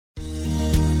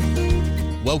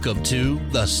Welcome to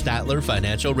the Statler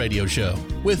Financial Radio Show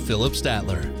with Philip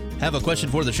Statler. Have a question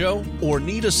for the show or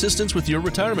need assistance with your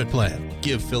retirement plan?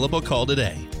 Give Philip a call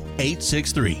today.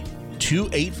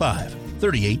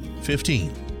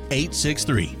 863-285-3815.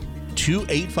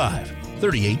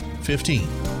 863-285-3815.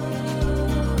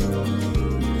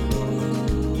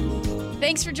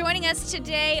 Thanks for joining us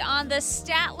today on the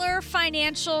Statler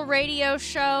Financial Radio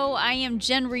Show. I am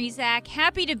Jen Rezac,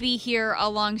 happy to be here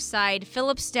alongside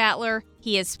Philip Statler.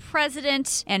 He is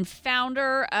president and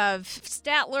founder of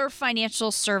Statler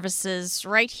Financial Services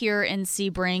right here in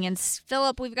Sebring. And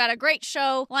Philip, we've got a great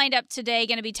show lined up today,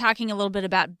 going to be talking a little bit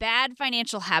about bad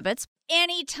financial habits.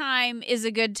 Any time is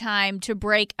a good time to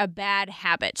break a bad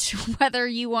habit, whether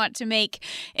you want to make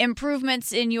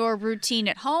improvements in your routine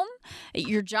at home,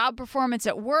 your job performance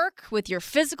at work, with your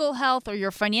physical health or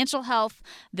your financial health.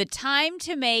 The time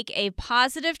to make a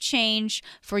positive change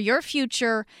for your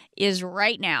future is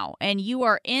right now. And you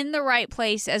are in the right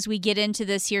place as we get into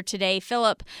this here today.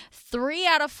 Philip, 3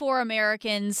 out of 4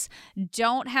 Americans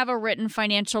don't have a written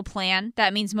financial plan.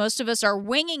 That means most of us are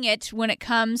winging it when it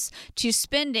comes to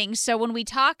spending. So when we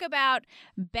talk about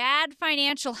bad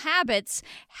financial habits,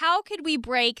 how could we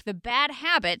break the bad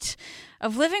habit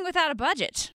of living without a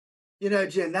budget? You know,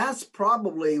 Jen, that's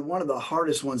probably one of the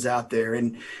hardest ones out there.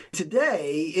 And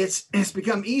today it's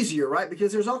become easier, right?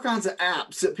 Because there's all kinds of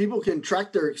apps that people can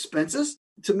track their expenses.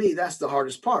 To me, that's the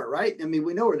hardest part, right? I mean,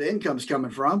 we know where the income's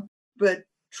coming from, but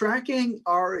tracking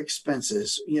our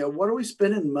expenses, what are we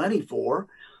spending money for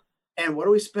and what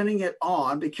are we spending it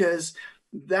on? Because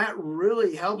that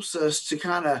really helps us to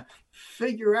kind of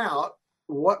figure out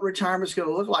what retirement's going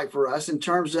to look like for us in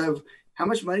terms of how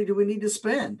much money do we need to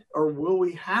spend or will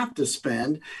we have to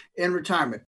spend in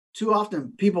retirement? Too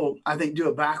often people, I think, do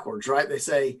it backwards, right? They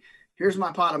say, here's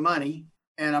my pot of money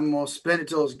and I'm going to spend it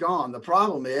till it's gone. The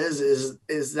problem is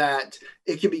that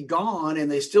it can be gone and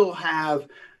they still have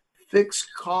fixed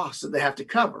costs that they have to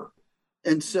cover.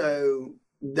 And so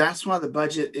that's why the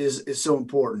budget is so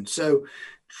important. So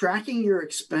tracking your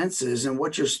expenses and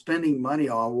what you're spending money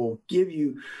on will give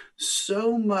you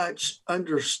so much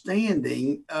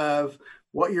understanding of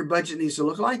what your budget needs to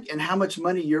look like and how much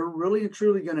money you're really and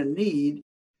truly going to need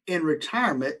in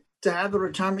retirement to have the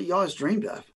retirement you always dreamed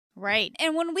of. Right.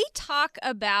 And when we talk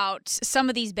about some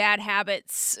of these bad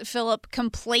habits, Philip,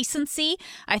 complacency,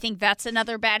 I think that's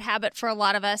another bad habit for a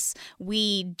lot of us.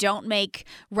 We don't make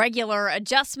regular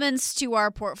adjustments to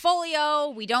our portfolio.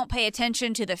 We don't pay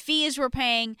attention to the fees we're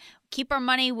paying. Keep our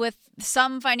money with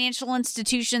some financial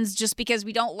institutions just because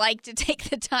we don't like to take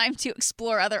the time to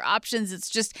explore other options. It's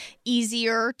just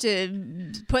easier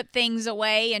to put things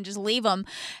away and just leave them.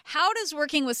 How does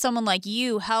working with someone like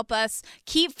you help us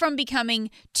keep from becoming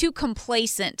too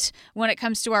complacent when it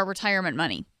comes to our retirement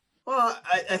money? Well,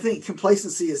 I think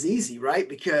complacency is easy, right?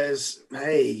 Because,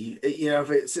 hey,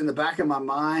 if it's in the back of my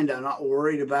mind, I'm not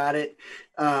worried about it.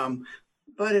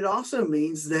 But it also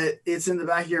means that it's in the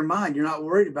back of your mind. You're not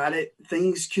worried about it.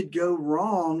 Things could go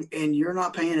wrong and you're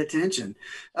not paying attention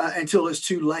until it's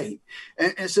too late.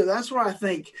 And so that's where I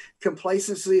think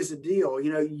complacency is a deal.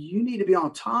 You need to be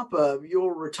on top of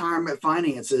your retirement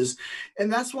finances.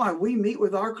 And that's why we meet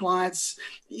with our clients,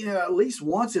 at least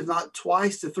once, if not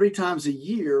twice to 3 times a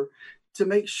year to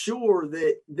make sure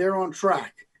that they're on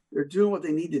track. They're doing what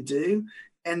they need to do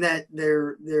and that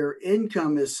their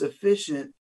income is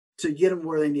sufficient to get them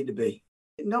where they need to be.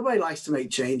 Nobody likes to make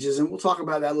changes, and we'll talk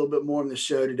about that a little bit more in the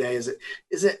show today, is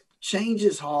that change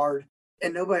is hard,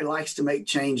 and nobody likes to make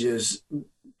changes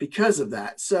because of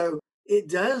that. So it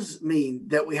does mean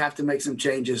that we have to make some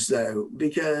changes, though,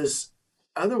 because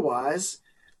otherwise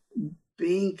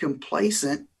being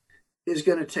complacent is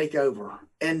going to take over.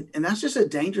 And that's just a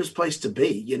dangerous place to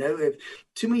be. If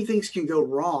too many things can go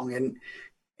wrong, and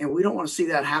we don't want to see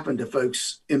that happen to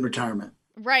folks in retirement.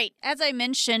 Right. As I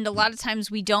mentioned, a lot of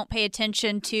times we don't pay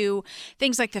attention to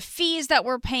things like the fees that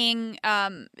we're paying.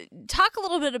 Talk a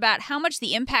little bit about how much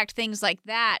the impact things like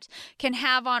that can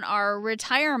have on our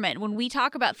retirement. When we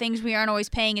talk about things we aren't always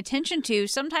paying attention to,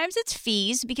 sometimes it's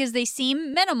fees because they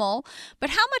seem minimal,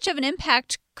 but how much of an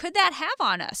impact could that have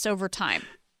on us over time?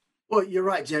 Well, you're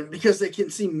right, Jen, because they can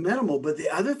seem minimal, but the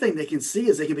other thing they can see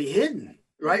is they can be hidden.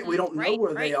 Right? We don't know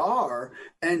where they are.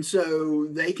 And so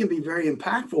they can be very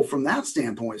impactful from that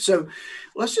standpoint. So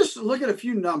let's just look at a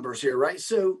few numbers here, right?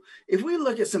 So if we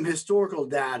look at some historical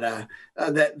data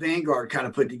that Vanguard kind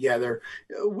of put together,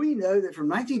 we know that from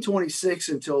 1926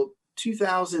 until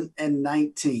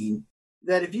 2019,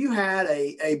 that if you had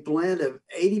a blend of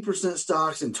 80%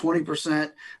 stocks and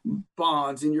 20%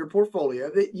 bonds in your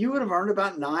portfolio, that you would have earned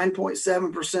about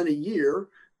 9.7% a year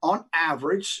on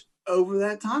average over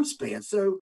that time span.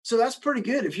 So So that's pretty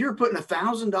good. If you're putting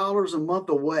 $1,000 a month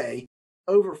away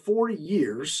over 40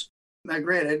 years, now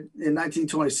granted, in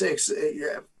 1926,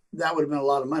 that would have been a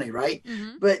lot of money, right?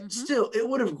 But still, it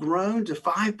would have grown to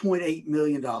 $5.8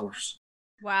 million.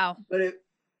 Wow. But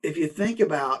if you think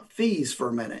about fees for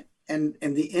a minute and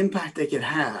the impact they could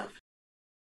have,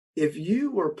 if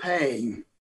you were paying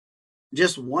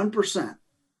just 1%,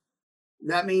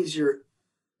 that means you're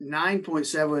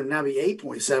 9.7 would now be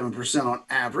 8.7% on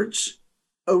average.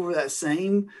 Over that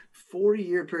same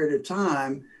 40-year period of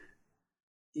time,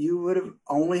 you would have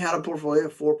only had a portfolio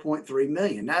of 4.3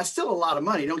 million. Now, it's still a lot of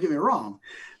money, don't get me wrong.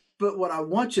 But what I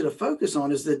want you to focus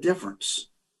on is the difference.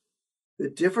 The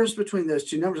difference between those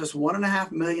two numbers, that's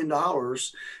 $1.5 million.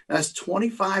 That's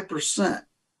 25%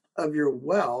 of your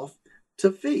wealth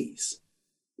to fees.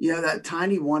 That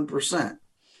tiny 1%.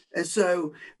 And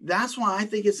so that's why I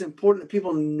think it's important that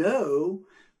people know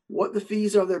what the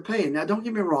fees are they're paying. Now, don't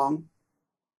get me wrong.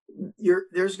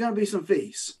 There's going to be some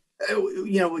fees.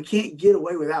 We can't get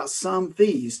away without some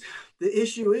fees. The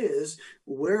issue is,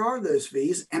 where are those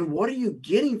fees and what are you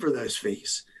getting for those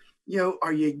fees?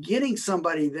 Are you getting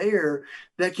somebody there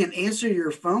that can answer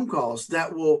your phone calls,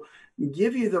 that will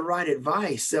give you the right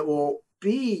advice, that will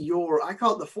be I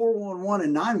call it the 411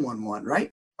 and 911, right?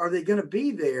 Are they going to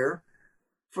be there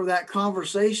for that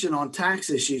conversation on tax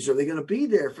issues? Are they going to be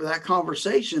there for that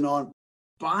conversation on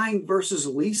buying versus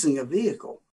leasing a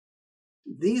vehicle?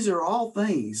 These are all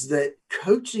things that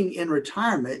coaching in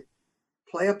retirement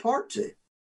play a part to.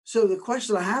 So the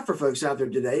question I have for folks out there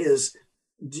today is,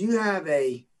 do you have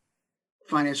a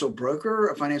financial broker,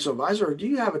 a financial advisor, or do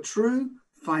you have a true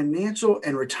financial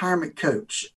and retirement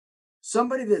coach?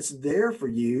 Somebody that's there for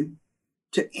you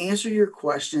to answer your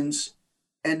questions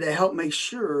and to help make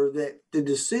sure that the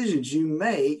decisions you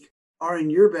make are in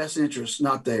your best interest,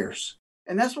 not theirs.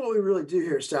 And that's what we really do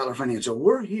here at Statler Financial.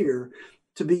 We're here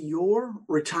to be your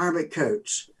retirement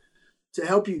coach, to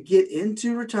help you get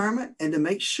into retirement and to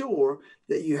make sure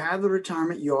that you have the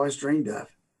retirement you always dreamed of.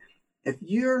 If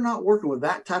you're not working with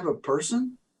that type of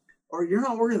person, or you're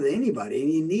not working with anybody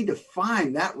and you need to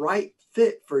find that right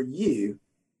fit for you,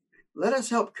 let us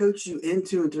help coach you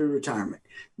into and through retirement.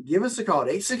 Give us a call at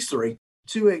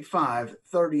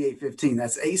 863-285-3815.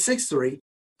 That's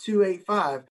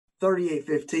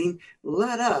 863-285-3815.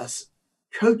 Let us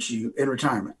coach you in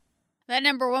retirement. That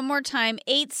number one more time,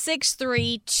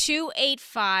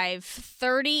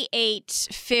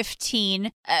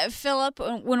 863-285-3815. Philip,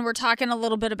 when we're talking a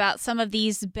little bit about some of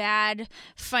these bad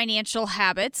financial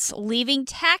habits, leaving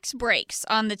tax breaks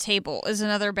on the table is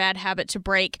another bad habit to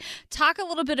break. Talk a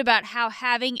little bit about how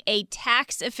having a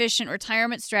tax-efficient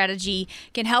retirement strategy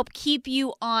can help keep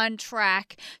you on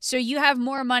track so you have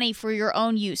more money for your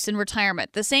own use in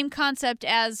retirement. The same concept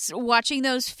as watching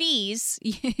those fees.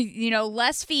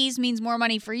 Less fees means more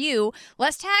money for you.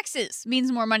 Less taxes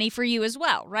means more money for you as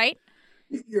well, right?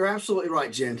 You're absolutely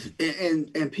right, Jen.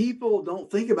 And people don't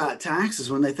think about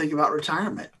taxes when they think about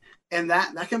retirement. And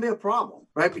that can be a problem,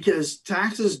 right? Because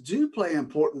taxes do play an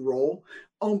important role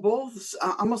on both,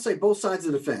 I'm going to say both sides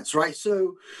of the fence, right?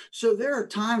 So there are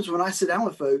times when I sit down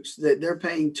with folks that they're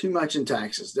paying too much in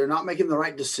taxes. They're not making the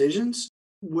right decisions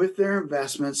with their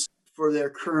investments for their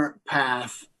current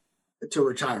path to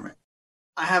retirement.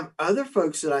 I have other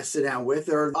folks that I sit down with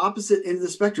that are opposite end of the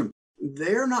spectrum.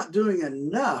 They're not doing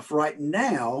enough right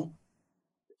now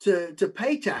to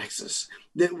pay taxes,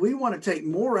 that we want to take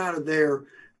more out of their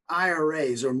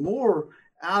IRAs or more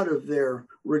out of their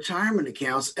retirement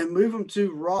accounts and move them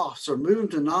to Roths or move them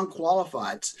to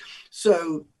non-qualifieds,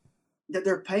 so that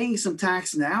they're paying some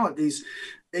tax now at these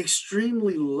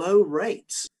extremely low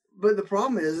rates. But the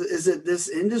problem is that this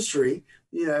industry,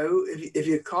 if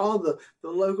you call the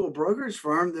local brokerage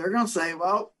firm, they're going to say,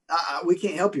 well, we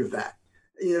can't help you with that.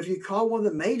 If you call one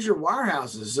of the major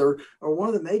wirehouses or one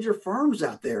of the major firms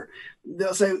out there,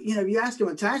 they'll say, you ask them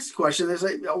a tax question, they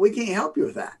say, oh, we can't help you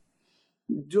with that.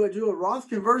 Do I do a Roth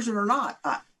conversion or not?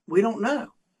 We don't know.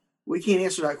 We can't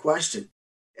answer that question.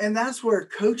 And that's where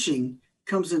coaching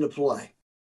comes into play.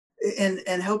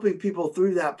 And helping people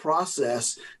through that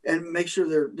process and make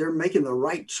sure they're making the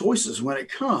right choices when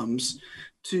it comes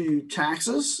to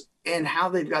taxes and how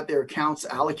they've got their accounts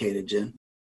allocated, Jen.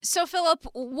 So, Philip,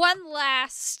 one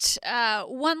last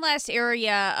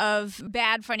area of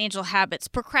bad financial habits,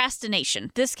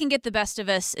 procrastination. This can get the best of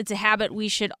us. It's a habit we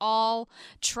should all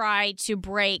try to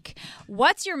break.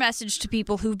 What's your message to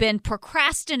people who've been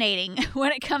procrastinating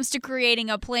when it comes to creating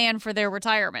a plan for their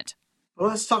retirement? Well,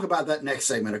 let's talk about that next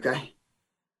segment, okay?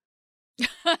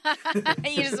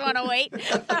 You just want to wait?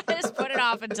 Just put it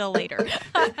off until later.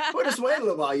 We'll just wait a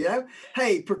little while,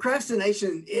 Hey,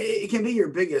 procrastination, it can be your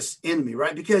biggest enemy,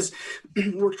 right? Because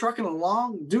we're trucking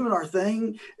along, doing our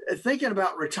thing, thinking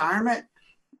about retirement,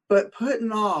 but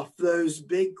putting off those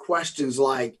big questions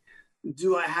like,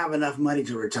 do I have enough money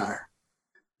to retire?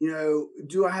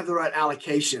 Do I have the right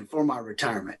allocation for my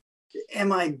retirement?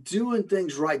 Am I doing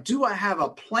things right? Do I have a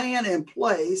plan in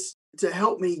place to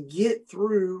help me get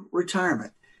through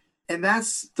retirement? And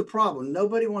that's the problem.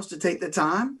 Nobody wants to take the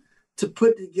time to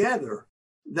put together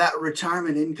that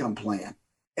retirement income plan.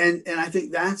 And I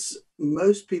think that's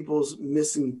most people's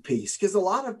missing piece, because a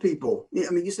lot of people,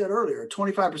 you said earlier,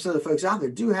 25% of the folks out there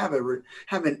do have a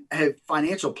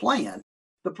financial plan.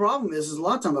 The problem is a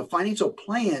lot of times a financial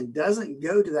plan doesn't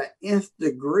go to that nth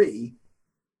degree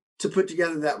to put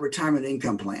together that retirement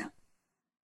income plan.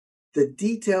 The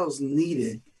details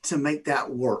needed to make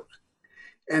that work.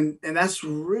 And that's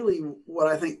really what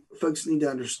I think folks need to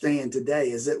understand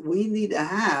today, is that we need to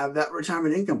have that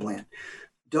retirement income plan.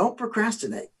 Don't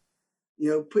procrastinate.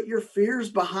 Put your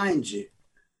fears behind you.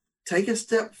 Take a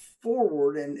step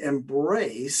forward and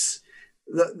embrace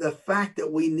the fact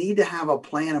that we need to have a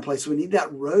plan in place. We need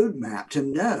that roadmap to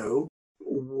know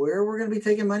where we're going to be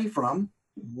taking money from,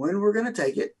 when we're going to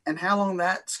take it, and how long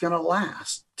that's going to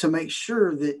last, to make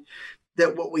sure that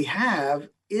what we have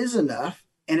is enough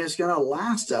and it's going to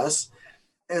last us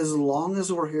as long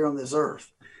as we're here on this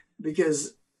earth.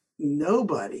 Because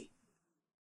nobody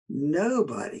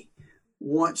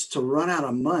wants to run out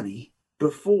of money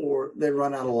before they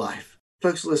run out of life.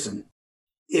 Folks, listen,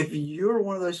 if you're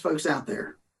one of those folks out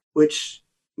there, which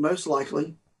most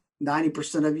likely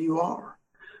 90% of you are,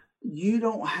 you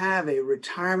don't have a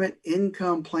retirement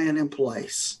income plan in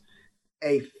place,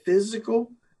 a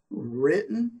physical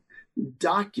written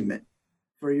document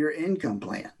for your income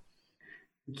plan,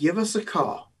 give us a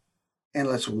call and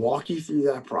let's walk you through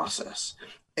that process.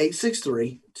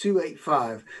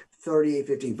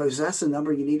 863-285-3815. Folks, that's the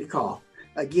number you need to call.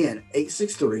 Again,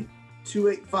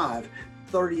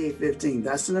 863-285-3815.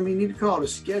 That's the number you need to call to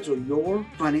schedule your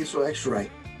financial x-ray.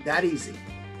 That easy.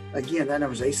 Again, that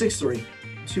number is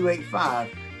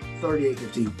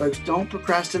 863-285-3815. Folks, don't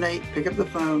procrastinate. Pick up the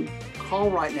phone, call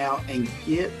right now, and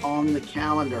get on the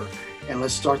calendar, and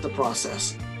let's start the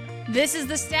process. This is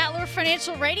the Statler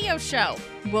Financial Radio Show.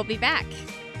 We'll be back.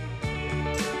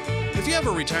 If you have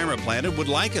a retirement plan and would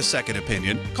like a second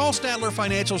opinion, call Statler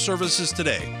Financial Services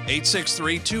today.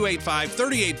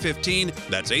 863-285-3815.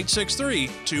 That's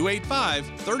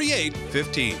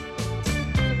 863-285-3815.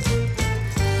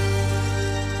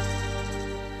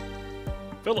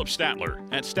 Philip Statler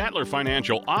at Statler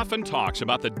Financial often talks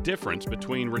about the difference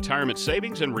between retirement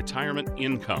savings and retirement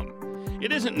income.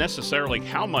 It isn't necessarily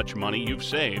how much money you've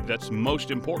saved that's most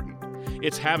important.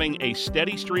 It's having a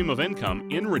steady stream of income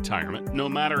in retirement no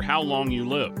matter how long you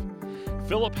live.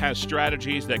 Philip has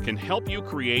strategies that can help you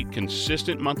create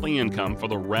consistent monthly income for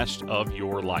the rest of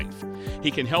your life.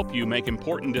 He can help you make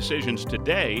important decisions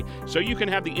today so you can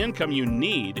have the income you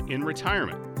need in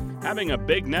retirement. Having a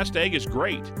big nest egg is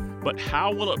great, but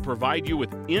how will it provide you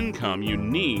with income you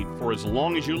need for as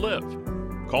long as you live?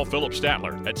 Call Philip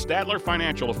Statler at Statler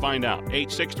Financial to find out.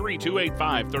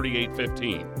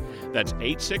 863-285-3815. That's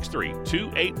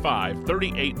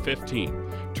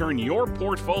 863-285-3815. Turn your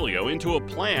portfolio into a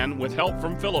plan with help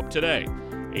from Philip today.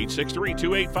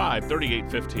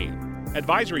 863-285-3815.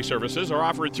 Advisory services are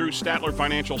offered through Statler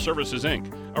Financial Services,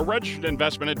 Inc., a registered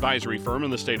investment advisory firm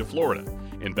in the state of Florida.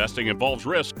 Investing involves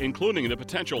risk, including the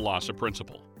potential loss of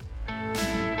principal.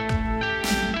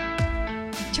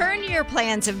 Turn your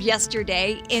plans of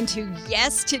yesterday into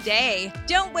yes today.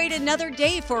 Don't wait another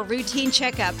day for a routine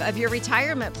checkup of your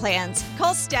retirement plans.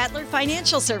 Call Statler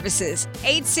Financial Services,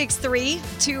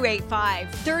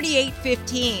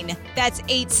 863-285-3815. That's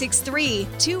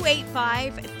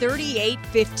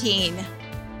 863-285-3815.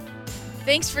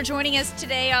 Thanks for joining us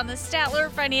today on the Statler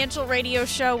Financial Radio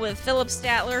Show with Philip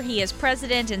Statler. He is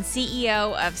president and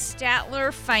CEO of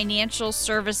Statler Financial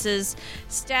Services.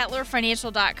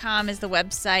 StatlerFinancial.com is the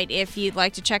website if you'd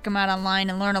like to check him out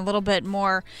online and learn a little bit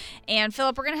more. And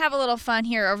Philip, we're going to have a little fun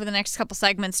here over the next couple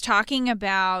segments talking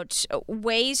about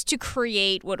ways to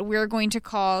create what we're going to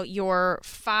call your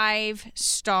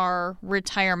 5-star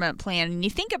retirement plan. And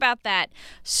you think about that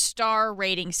star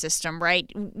rating system,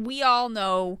 right? We all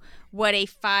know what a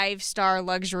 5-star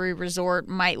luxury resort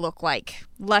might look like.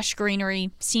 Lush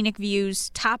greenery, scenic views,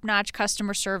 top-notch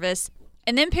customer service,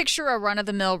 and then picture a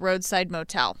run-of-the-mill roadside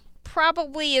motel.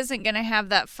 Probably isn't going to have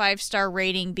that 5-star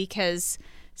rating because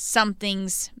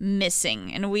something's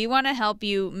missing. And we want to help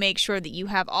you make sure that you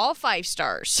have all 5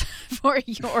 stars for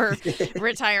your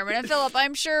retirement. And Philip,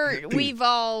 I'm sure we've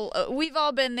all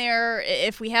been there.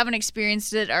 If we haven't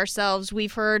experienced it ourselves,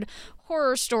 we've heard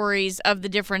horror stories of the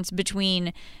difference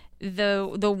between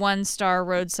the 1-star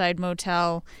roadside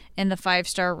motel and the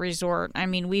 5-star resort. I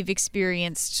mean, we've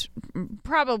experienced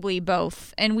probably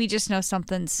both, and we just know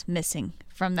something's missing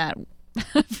from that.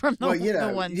 From the, the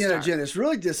 1-star. Jen, it's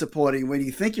really disappointing when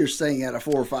you think you're staying at a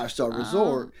 4 or 5-star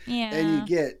resort and you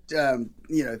get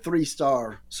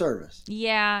 3-star service.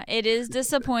 Yeah, it is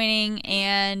disappointing,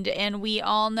 and we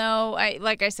all know.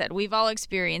 Like I said, we've all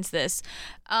experienced this.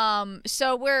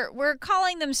 So we're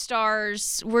calling them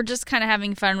stars. We're just kind of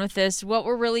having fun with this. What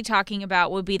we're really talking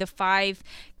about would be the 5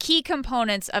 key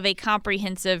components of a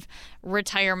comprehensive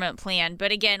retirement plan.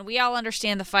 But again, we all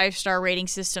understand the 5-star rating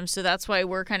system, so that's why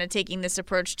we're kind of taking this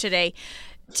approach today.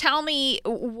 Tell me,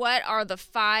 what are the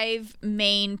 5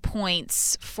 main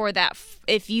points for that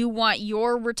if you want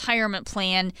your retirement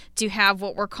plan to have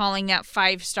what we're calling that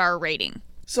 5-star rating?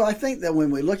 So I think that when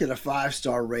we look at a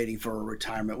 5-star rating for a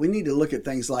retirement, we need to look at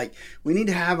things like we need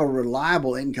to have a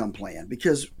reliable income plan,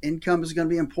 because income is going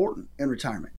to be important in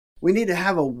retirement. We need to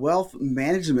have a wealth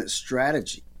management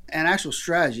strategy, an actual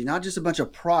strategy, not just a bunch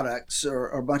of products or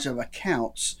a bunch of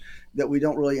accounts that we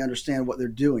don't really understand what they're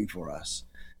doing for us.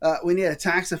 We need a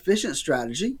tax efficient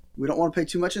strategy. We don't want to pay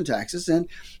too much in taxes. And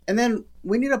then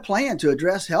we need a plan to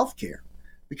address health care,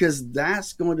 because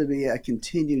that's going to be a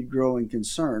continued growing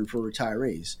concern for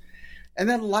retirees. And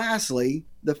then lastly,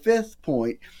 the 5th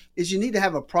point is you need to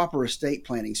have a proper estate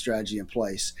planning strategy in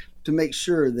place to make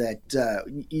sure that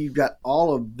you've got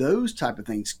all of those type of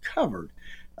things covered.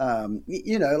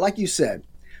 Like you said,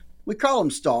 we call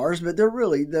them stars, but they're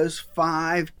really those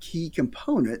 5 key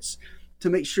components to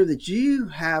make sure that you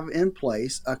have in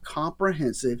place a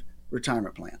comprehensive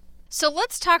retirement plan. So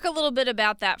let's talk a little bit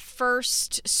about that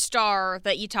first star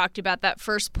that you talked about, that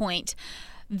first point,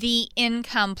 the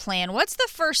income plan. What's the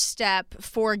first step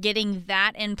for getting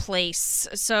that in place?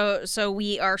 So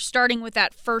we are starting with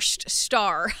that first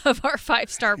star of our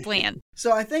 5-star plan.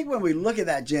 So I think when we look at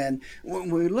that, Jen, when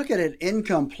we look at an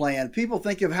income plan, people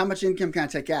think of how much income can I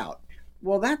take out?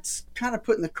 Well, that's kind of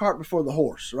putting the cart before the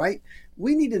horse, right?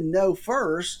 We need to know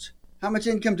first, how much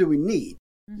income do we need?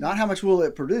 Not how much will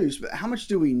it produce, but how much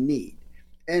do we need?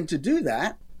 And to do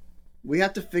that, we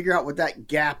have to figure out what that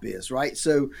gap is, right?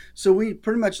 So we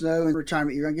pretty much know in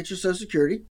retirement, you're going to get your Social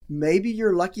Security. Maybe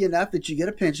you're lucky enough that you get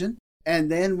a pension.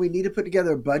 And then we need to put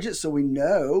together a budget so we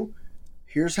know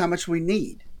here's how much we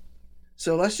need.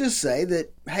 So let's just say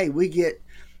that, hey, we get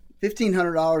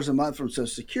 $1,500 a month from Social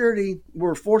Security.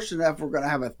 We're fortunate enough we're going to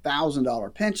have a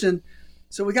 $1,000 pension.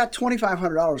 So we got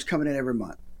 $2,500 coming in every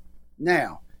month.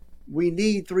 Now, we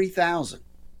need $3,000.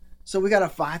 So we got a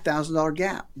 $5,000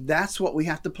 gap. That's what we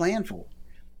have to plan for.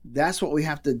 That's what we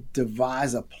have to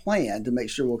devise a plan to make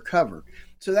sure we're covered.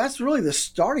 So that's really the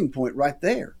starting point right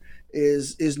there,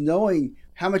 is knowing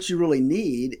how much you really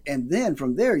need. And then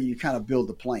from there, you kind of build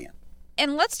the plan.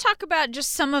 And let's talk about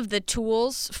just some of the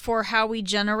tools for how we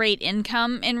generate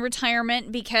income in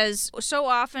retirement, because so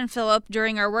often, Philip,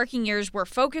 during our working years, we're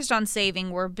focused on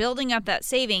saving, we're building up that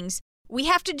savings. We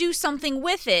have to do something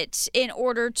with it in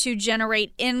order to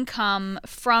generate income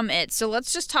from it. So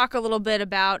let's just talk a little bit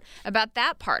about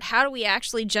that part. How do we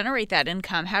actually generate that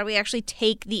income? How do we actually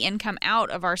take the income out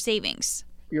of our savings?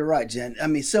 You're right, Jen. I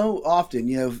mean, so often,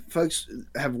 folks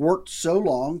have worked so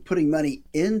long putting money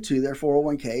into their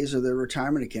 401ks or their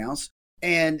retirement accounts,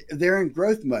 and they're in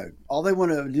growth mode. All they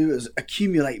want to do is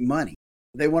accumulate money.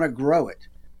 They want to grow it.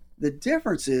 The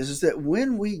difference is that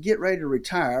when we get ready to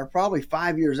retire, probably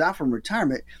 5 years out from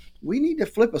retirement, we need to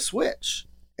flip a switch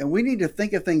and we need to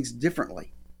think of things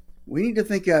differently. We need to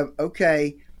think of,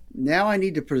 okay, now I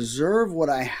need to preserve what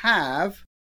I have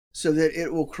so that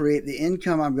it will create the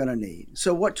income I'm going to need.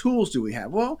 So what tools do we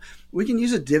have? Well, we can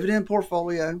use a dividend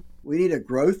portfolio. We need a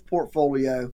growth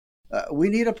portfolio. We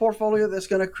need a portfolio that's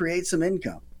going to create some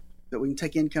income that we can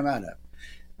take income out of.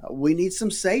 We need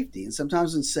some safety. And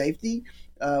sometimes in safety,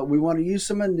 we want to use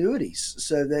some annuities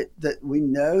so that we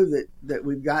know that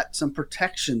we've got some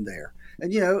protection there.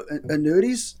 And,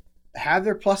 annuities have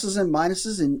their pluses and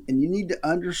minuses, and you need to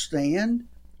understand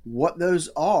what those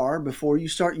are before you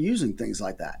start using things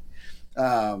like that.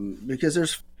 Because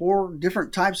there's 4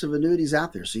 different types of annuities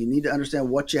out there. So you need to understand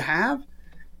what you have,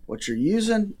 what you're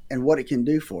using, and what it can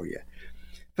do for you.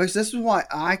 Folks, this is why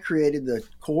I created the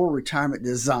Core Retirement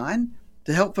Design,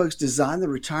 to help folks design the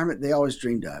retirement they always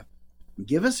dreamed of.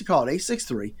 Give us a call at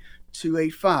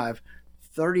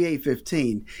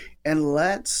 863-285-3815, and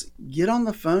let's get on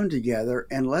the phone together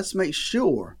and let's make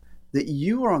sure that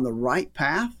you are on the right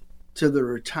path to the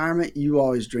retirement you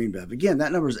always dreamed of. Again,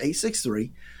 that number is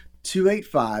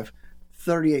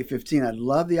 863-285-3815. I'd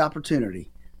love the opportunity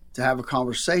to have a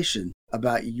conversation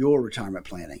about your retirement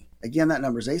planning. Again, that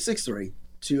number is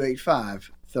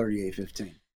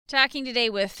 863-285-3815. Talking today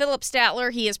with Philip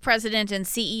Statler. He is president and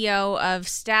CEO of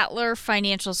Statler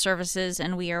Financial Services,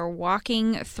 and we are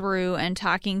walking through and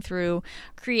talking through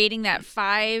creating that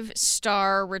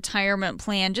 5-star retirement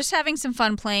plan, just having some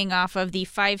fun playing off of the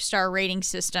 5-star rating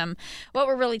system. What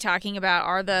we're really talking about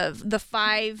are the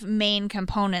 5 main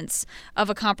components of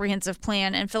a comprehensive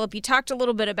plan. And Philip, you talked a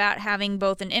little bit about having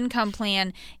both an income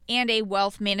plan and a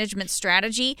wealth management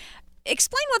strategy.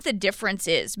 Explain what the difference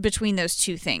is between those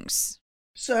two things.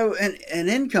 So an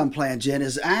income plan, Jen,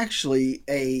 is actually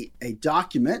a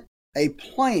document, a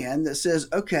plan that says,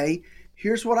 okay,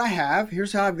 here's what I have.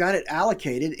 Here's how I've got it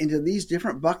allocated into these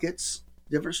different buckets,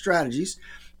 different strategies.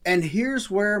 And here's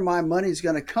where my money is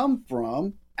going to come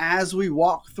from as we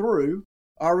walk through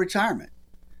our retirement.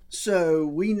 So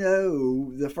we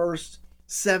know the first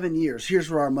 7 years,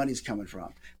 here's where our money's coming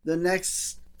from. The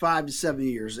next 5 to 7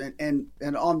 years and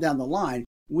on down the line,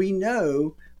 we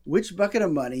know which bucket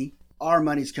of money our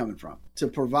money's coming from to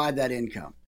provide that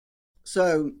income.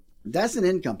 So that's an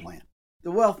income plan. The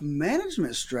wealth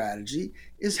management strategy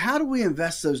is how do we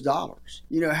invest those dollars?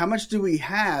 How much do we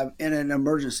have in an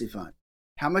emergency fund?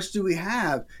 How much do we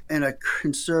have in a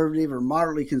conservative or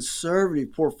moderately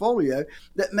conservative portfolio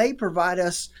that may provide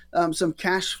us some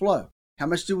cash flow? How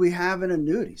much do we have in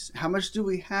annuities? How much do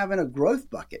we have in a growth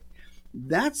bucket?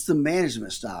 That's the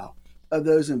management style of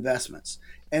those investments.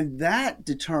 And that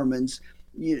determines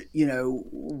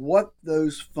what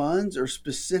those funds are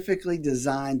specifically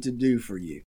designed to do for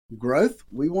you. Growth,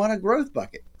 we want a growth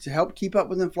bucket to help keep up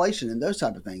with inflation and those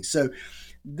type of things. So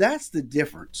that's the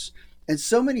difference. And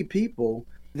so many people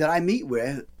that I meet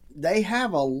with, they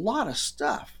have a lot of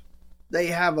stuff. They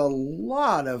have a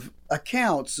lot of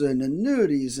accounts and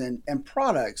annuities and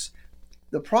products.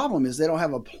 The problem is they don't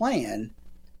have a plan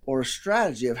or a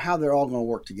strategy of how they're all going to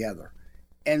work together.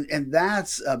 And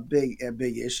that's a big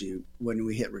issue when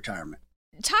we hit retirement.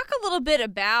 Talk a little bit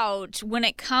about when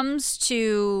it comes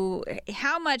to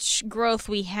how much growth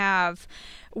we have.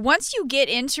 Once you get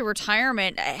into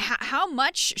retirement, how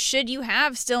much should you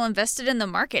have still invested in the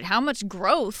market? How much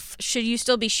growth should you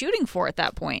still be shooting for at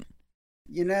that point?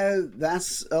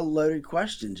 That's a loaded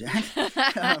question, Jack.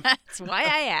 That's why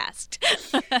I asked.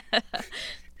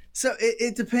 So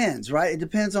it depends, right? It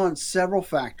depends on several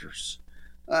factors.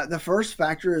 The first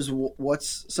factor is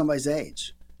what's somebody's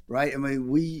age, right? I mean,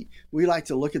 we like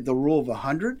to look at the rule of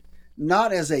 100,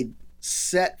 not as a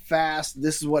set fast,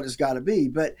 this is what it's got to be,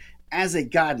 but as a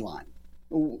guideline.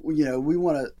 We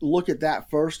want to look at that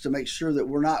first to make sure that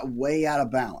we're not way out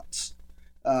of balance.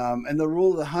 And the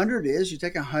rule of the 100 is you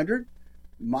take 100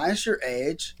 minus your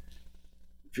age.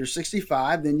 If you're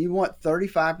 65, then you want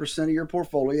 35% of your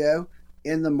portfolio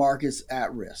in the markets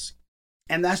at risk.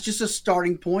 And that's just a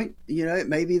starting point. It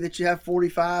may be that you have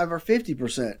 45 or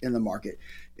 50% in the market.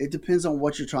 It depends on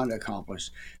what you're trying to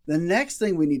accomplish. The next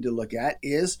thing we need to look at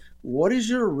is, what is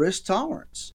your risk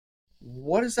tolerance?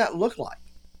 What does that look like?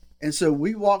 And so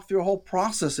we walk through a whole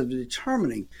process of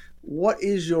determining what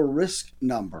is your risk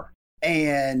number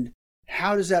and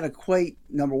how does that equate,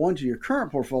 number one, to your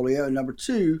current portfolio, and number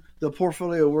two, the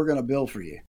portfolio we're going to build for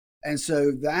you. And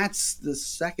so that's the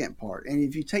second part. And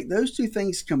if you take those two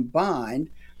things combined,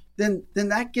 then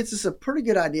that gets us a pretty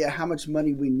good idea how much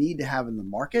money we need to have in the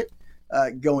market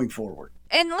going forward.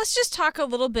 And let's just talk a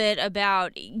little bit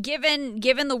about, given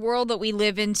the world that we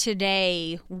live in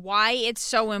today, why it's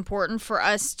so important for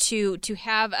us to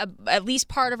have at least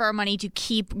part of our money to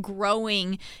keep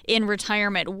growing in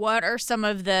retirement. What are some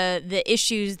of the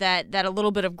issues that a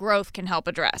little bit of growth can help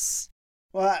address?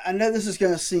 Well, I know this is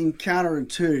going to seem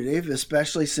counterintuitive,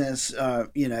 especially since, our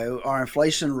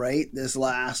inflation rate this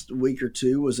last week or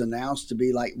two was announced to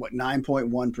be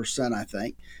 9.1%, I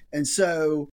think. And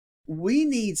so we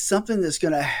need something that's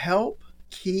going to help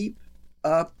keep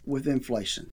up with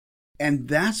inflation. And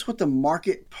that's what the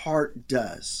market part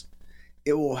does.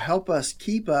 It will help us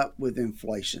keep up with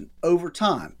inflation over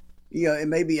time. It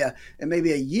may be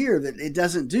a year that it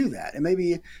doesn't do that. It may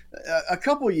be a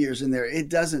couple of years in there it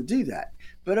doesn't do that.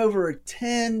 But over a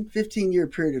 10, 15-year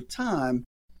period of time,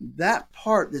 that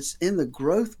part that's in the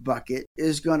growth bucket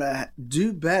is going to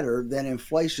do better than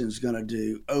inflation is going to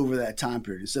do over that time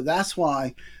period. So that's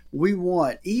why we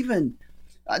want, even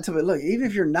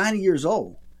if you're 90 years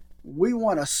old, we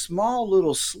want a small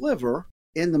little sliver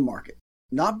in the market.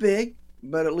 Not big,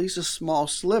 but at least a small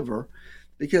sliver,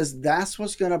 because that's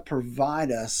what's going to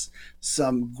provide us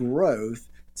some growth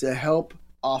to help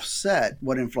offset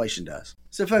what inflation does.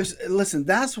 So folks, listen,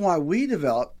 that's why we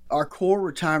developed our core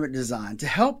retirement design to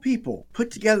help people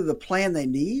put together the plan they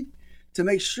need to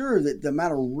make sure that the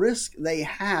amount of risk they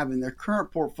have in their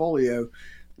current portfolio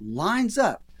lines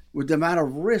up with the amount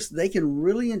of risk they can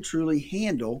really and truly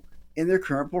handle in their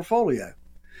current portfolio.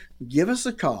 Give us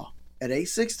a call at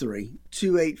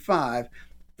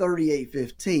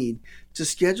 863-285-3815 to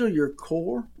schedule your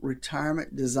core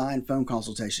retirement design phone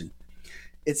consultation.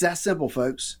 It's that simple,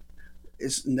 folks.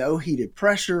 It's no heated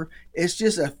pressure. It's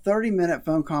just a 30-minute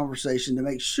phone conversation to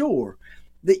make sure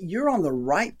that you're on the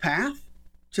right path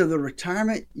to the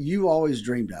retirement you always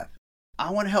dreamed of.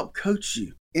 I want to help coach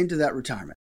you into that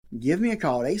retirement. Give me a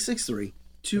call at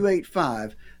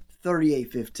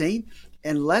 863-285-3815,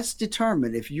 and let's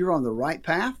determine if you're on the right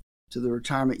path to the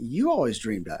retirement you always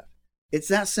dreamed of. It's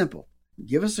that simple.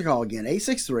 Give us a call again,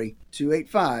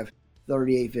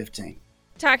 863-285-3815.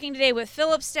 Talking today with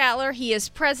Philip Statler. He is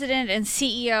president and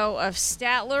CEO of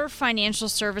Statler Financial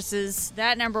Services.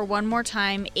 That number one more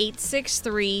time,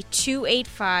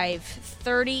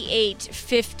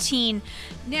 863-285-3815.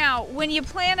 Now, when you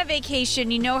plan a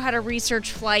vacation, you know how to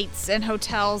research flights and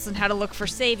hotels and how to look for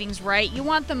savings, right? You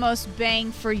want the most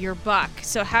bang for your buck.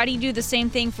 So how do you do the same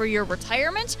thing for your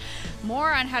retirement?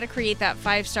 More on how to create that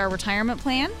 5-star retirement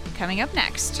plan coming up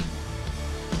next.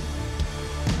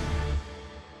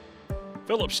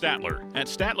 Philip Statler at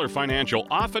Statler Financial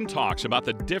often talks about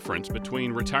the difference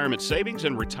between retirement savings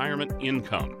and retirement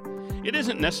income. It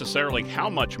isn't necessarily how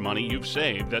much money you've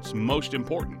saved that's most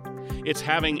important. It's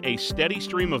having a steady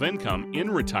stream of income in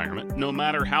retirement no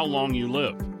matter how long you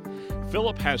live.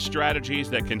 Philip has strategies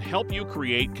that can help you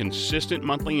create consistent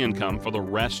monthly income for the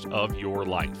rest of your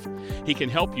life. He can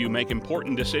help you make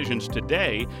important decisions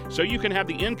today so you can have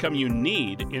the income you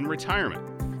need in retirement.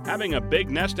 Having a big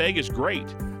nest egg is great,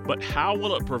 but how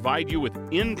will it provide you with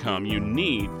income you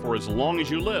need for as long as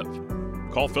you live?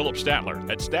 Call Philip Statler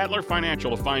at Statler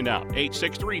Financial to find out.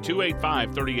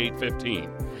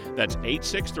 863-285-3815. That's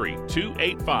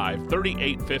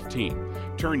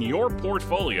 863-285-3815. Turn your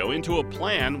portfolio into a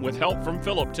plan with help from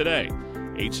Philip today.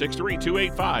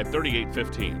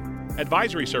 863-285-3815.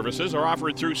 Advisory services are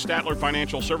offered through Statler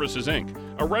Financial Services, Inc.,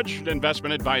 a registered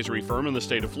investment advisory firm in the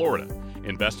state of Florida.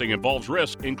 Investing involves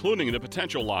risk, including the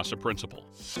potential loss of principal.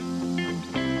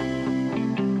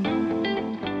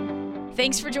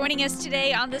 Thanks for joining us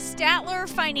today on the Statler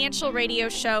Financial Radio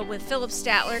Show with Philip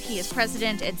Statler. He is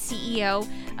president and CEO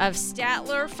of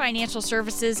Statler Financial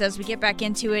Services. As we get back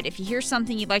into it, if you hear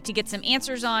something you'd like to get some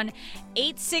answers on,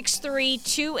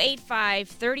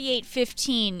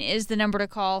 863-285-3815 is the number to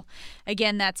call.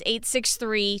 Again, that's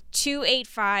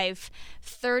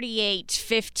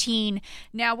 863-285-3815.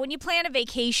 Now, when you plan a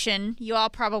vacation, you all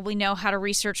probably know how to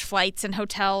research flights and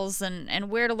hotels and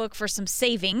where to look for some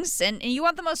savings, and you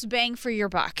want the most bang for your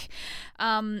buck.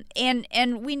 And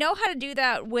we know how to do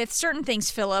that with certain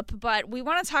things, Philip, but we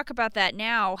want to talk about that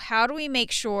now. How do we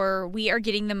make sure we are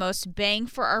getting the most bang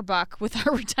for our buck with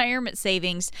our retirement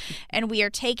savings, and we are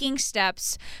taking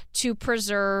steps to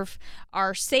preserve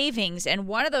our savings? And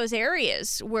one of those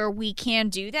areas where we can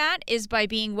do that is by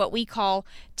being what we call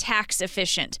tax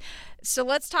efficient. So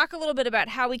let's talk a little bit about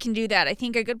how we can do that. I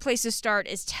think a good place to start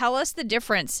is tell us the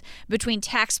difference between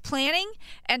tax planning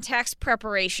and tax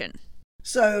preparation.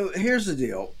 So here's the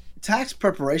deal. Tax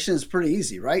preparation is pretty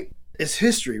easy, right? It's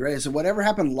history, right? So whatever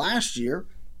happened last year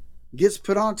gets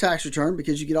put on a tax return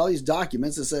because you get all these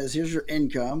documents that says, here's your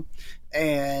income,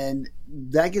 and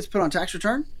that gets put on tax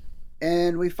return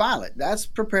and we file it. That's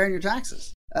preparing your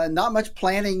taxes. Not much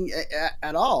planning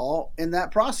at all in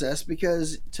that process,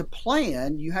 because to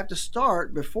plan, you have to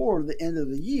start before the end of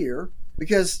the year,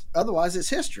 because otherwise it's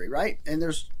history, right? And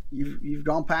you've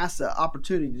gone past the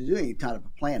opportunity to do any kind of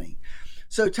planning.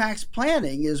 So tax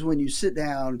planning is when you sit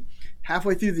down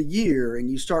halfway through the year and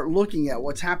you start looking at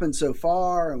what's happened so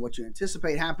far and what you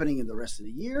anticipate happening in the rest of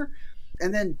the year,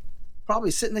 and then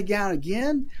probably sitting down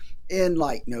again in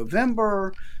like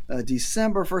November,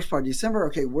 December, first part of December.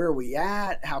 Okay, where are we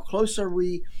at? How close are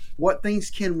we? What things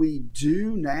can we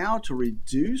do now to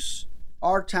reduce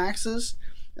our taxes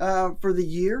for the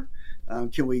year?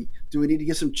 Do we need to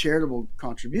get some charitable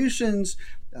contributions?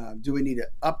 Do we need to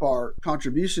up our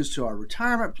contributions to our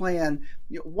retirement plan?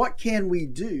 What can we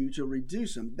do to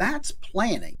reduce them? That's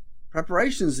planning.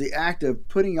 Preparation is the act of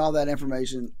putting all that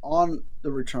information on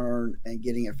the return and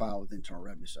getting it filed with Internal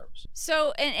Revenue Service.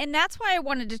 So, and that's why I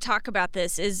wanted to talk about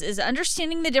this is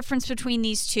understanding the difference between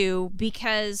these two,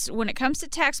 because when it comes to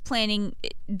tax planning,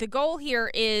 the goal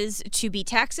here is to be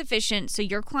tax efficient so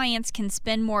your clients can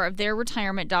spend more of their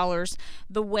retirement dollars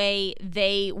the way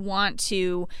they want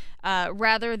to,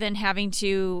 rather than having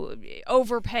to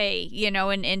overpay,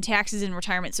 in taxes in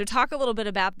retirement. So talk a little bit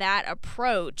about that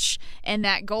approach and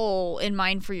that goal in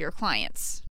mind for your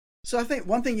clients. So I think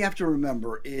one thing you have to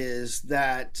remember is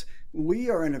that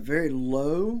we are in a very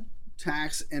low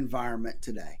tax environment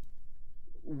today.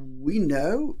 We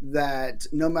know that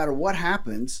no matter what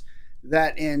happens,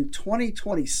 that in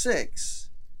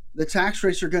 2026, the tax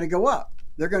rates are going to go up.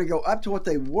 They're going to go up to what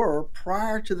they were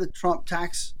prior to the Trump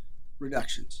tax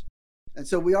reductions. And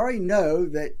so we already know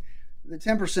that the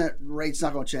 10% rate's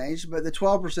not going to change, but the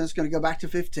 12% is going to go back to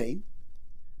 15.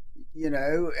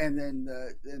 And then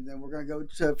we're going to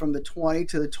go from the 20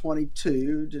 to the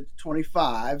 22 to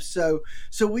 25. So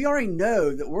we already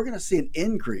know that we're going to see an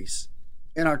increase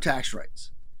in our tax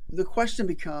rates. The question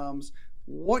becomes,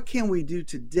 what can we do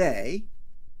today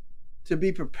to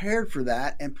be prepared for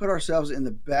that and put ourselves in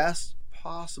the best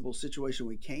possible situation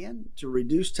we can to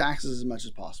reduce taxes as much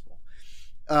as possible?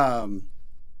 And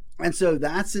so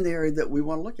that's an area that we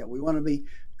want to look at. We want to be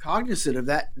cognizant of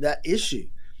that issue.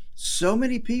 So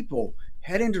many people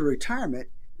head into retirement,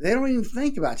 they don't even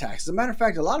think about taxes. As a matter of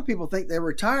fact, a lot of people think they're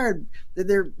retired,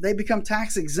 that they become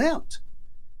tax exempt.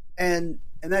 And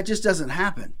that just doesn't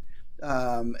happen.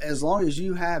 As long as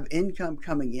you have income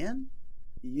coming in,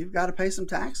 you've got to pay some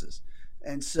taxes.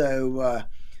 And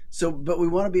but we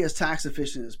want to be as tax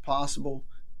efficient as possible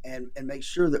and make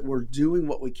sure that we're doing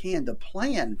what we can to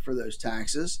plan for those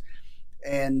taxes.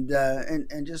 And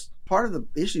just part of the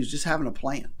issue is just having a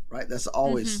plan, right? That's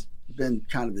always been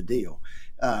kind of the deal.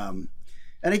 And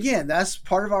again, that's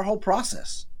part of our whole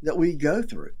process that we go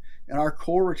through. And our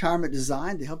core retirement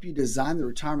design, to help you design the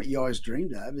retirement you always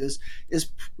dreamed of, is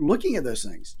looking at those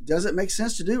things. Does it make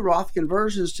sense to do Roth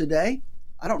conversions today?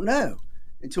 I don't know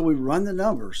until we run the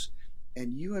numbers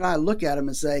and you and I look at them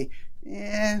and say,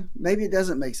 maybe it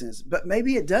doesn't make sense, but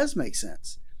maybe it does make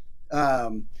sense.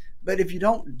 But if you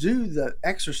don't do the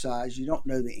exercise, you don't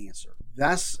know the answer.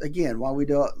 That's, again, why we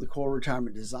do the core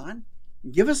retirement design.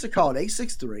 Give us a call at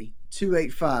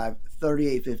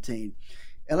 863-285-3815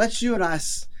 and let's you and I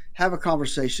have a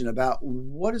conversation about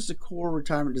what does the core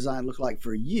retirement design look like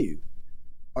for you?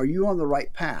 Are you on the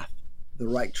right path, the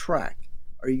right track?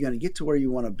 Are you going to get to where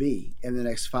you want to be in the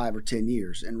next 5 or 10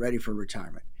 years and ready for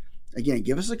retirement? Again,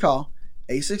 give us a call,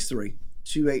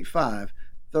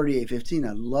 863-285-3815.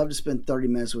 I'd love to spend 30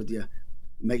 minutes with you.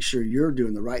 Make sure you're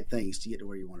doing the right things to get to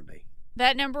where you want to be.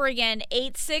 That number again,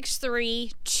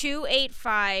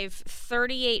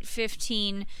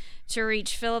 863-285-3815 to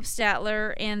reach Philip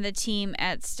Statler and the team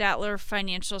at Statler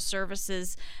Financial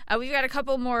Services. We've got a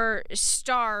couple more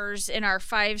stars in our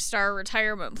 5-star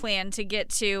retirement plan to get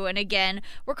to. And again,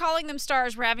 we're calling them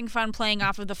stars. We're having fun playing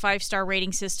off of the 5-star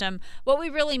rating system. What we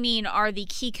really mean are the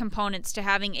key components to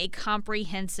having a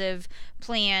comprehensive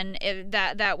plan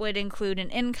that would include an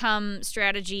income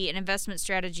strategy, an investment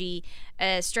strategy,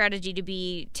 a strategy to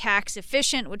be tax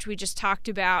efficient, which we just talked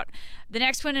about. The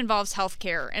next one involves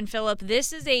healthcare. And Philip,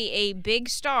 this is a big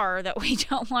star that we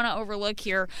don't want to overlook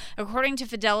here. According to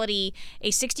Fidelity, a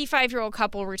 65-year-old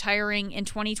couple retiring in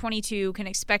 2022 can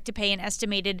expect to pay an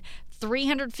estimated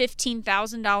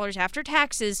 $315,000 after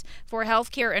taxes for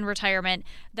healthcare in retirement.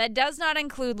 That does not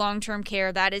include long-term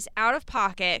care. That is out of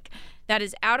pocket. That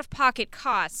is out-of-pocket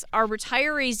costs. Are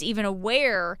retirees even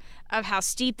aware of how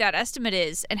steep that estimate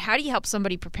is? And how do you help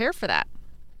somebody prepare for that?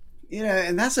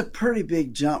 And that's a pretty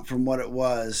big jump from what it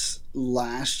was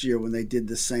last year when they did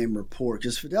the same report,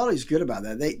 because Fidelity's good about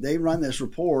that. They run this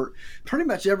report pretty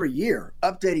much every year,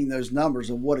 updating those numbers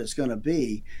of what it's going to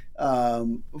be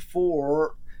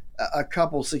for a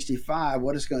couple 65,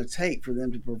 what it's going to take for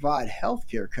them to provide health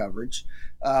care coverage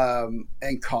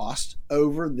and cost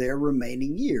over their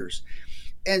remaining years.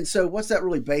 And so what's that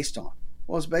really based on?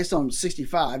 Well, it's based on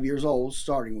 65 years old,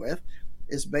 starting with.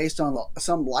 It's based on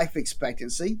some life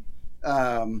expectancy.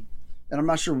 And I'm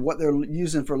not sure what they're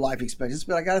using for life expectancy,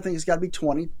 but I got to think it's got to be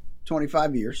 20,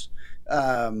 25 years.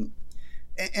 And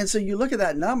so you look at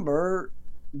that number,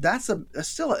 it's a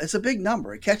big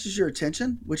number. It catches your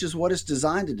attention, which is what it's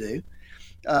designed to do.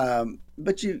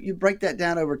 But you break that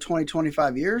down over 20,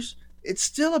 25 years, it's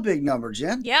still a big number,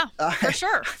 Jen. Yeah, for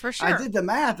sure. I did the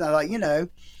math. And I thought,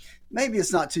 maybe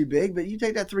it's not too big, but you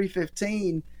take that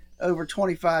 315 over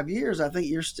 25 years, I think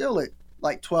you're still at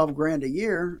like $12,000 a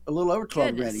year, a little over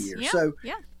 $12,000 a year. Yeah, so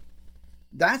yeah.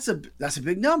 That's a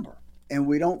big number, and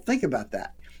we don't think about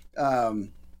that.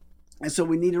 And so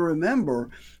we need to remember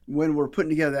when we're putting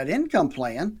together that income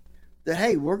plan that,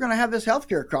 hey, we're going to have this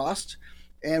healthcare cost.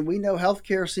 And we know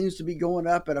healthcare seems to be going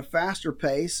up at a faster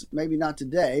pace, maybe not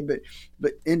today, but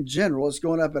in general, it's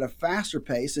going up at a faster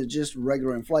pace than just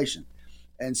regular inflation.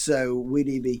 And so we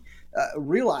need to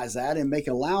realize that and make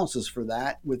allowances for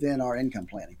that within our income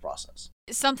planning process.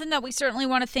 Something that we certainly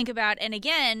want to think about. And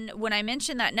again, when I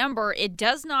mention that number, it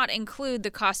does not include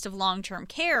the cost of long-term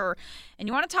care. And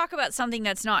you want to talk about something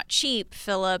that's not cheap,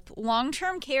 Philip.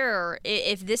 Long-term care,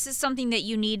 if this is something that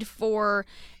you need for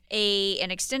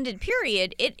an extended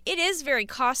period, it is very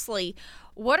costly.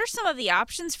 What are some of the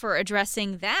options for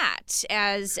addressing that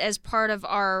as part of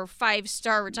our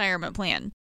 5-star retirement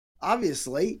plan?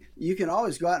 Obviously, you can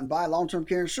always go out and buy long-term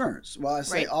care insurance. Well, I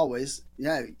say Right. always,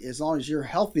 as long as you're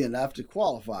healthy enough to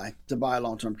qualify to buy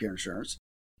long-term care insurance.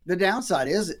 The downside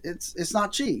is it's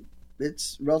not cheap.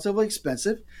 It's relatively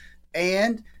expensive,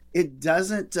 and it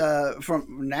doesn't.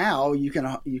 From now, you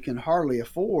can hardly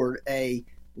afford a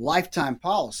lifetime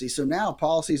policy. So now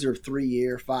policies are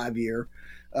 3-year, 5-year,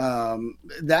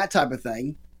 that type of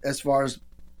thing as far as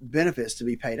benefits to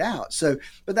be paid out. So,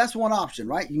 but that's one option,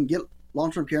 right? You can get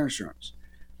long-term care insurance.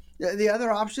 The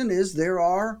other option is there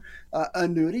are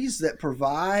annuities that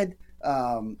provide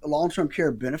long-term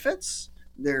care benefits.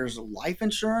 There's life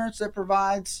insurance that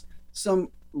provides some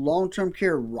long-term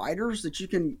care riders that you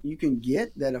can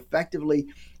get that effectively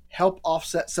help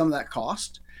offset some of that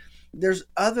cost. There's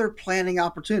other planning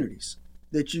opportunities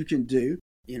that you can do,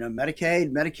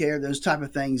 Medicaid, Medicare, those type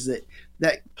of things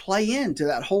that play into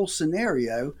that whole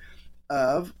scenario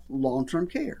of long-term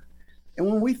care. And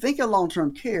when we think of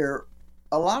long-term care,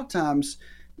 a lot of times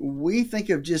we think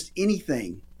of just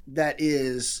anything that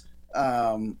is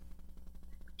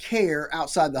care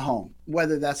outside the home,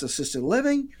 whether that's assisted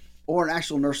living or an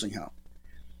actual nursing home.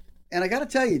 And I got to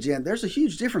tell you, Jen, there's a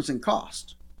huge difference in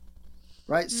cost,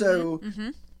 right? So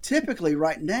typically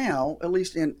right now, at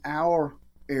least in our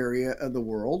area of the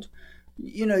world,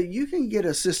 you can get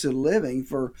assisted living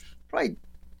for probably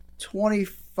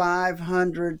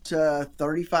 $2,500 to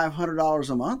 $3,500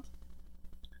 a month,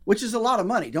 which is a lot of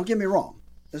money. Don't get me wrong.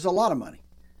 There's a lot of money,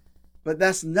 but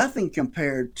that's nothing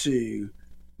compared to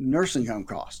nursing home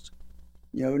costs.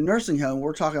 Nursing home,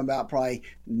 we're talking about probably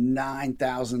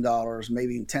 $9,000,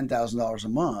 maybe $10,000 a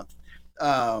month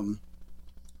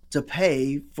to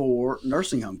pay for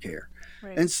nursing home care.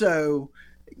 Right. And so,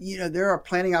 there are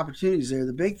planning opportunities there.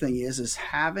 The big thing is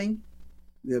having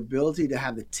the ability to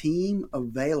have the team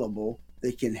available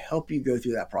that can help you go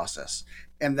through that process.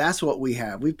 And that's what we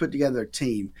have. We put together a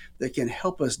team that can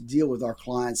help us deal with our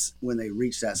clients when they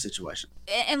reach that situation.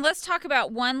 And let's talk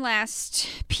about one last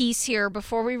piece here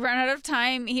before we run out of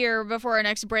time here before our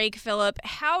next break, Philip.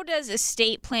 How does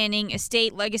estate planning,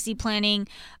 estate legacy planning,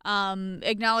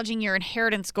 acknowledging your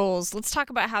inheritance goals, let's talk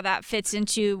about how that fits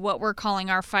into what we're calling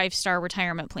our 5-star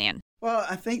retirement plan. Well,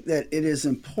 I think that it is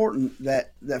important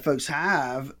that folks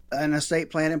have an estate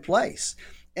plan in place.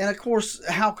 And of course,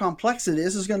 how complex it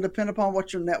is going to depend upon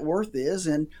what your net worth is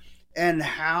and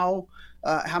how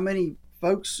many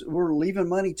folks we're leaving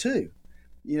money to.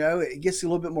 It gets a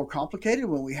little bit more complicated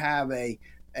when we have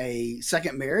a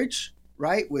second marriage,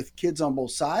 right? With kids on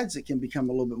both sides, it can become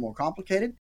a little bit more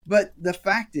complicated. But the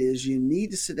fact is, you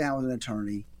need to sit down with an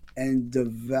attorney and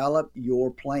develop your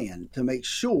plan to make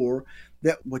sure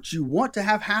that what you want to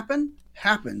have happen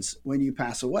happens when you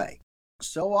pass away.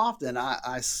 So often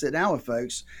I sit down with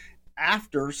folks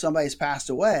after somebody's passed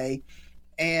away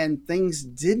and things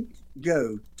didn't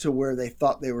go to where they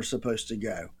thought they were supposed to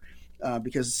go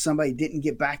because somebody didn't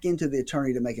get back into the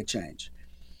attorney to make a change.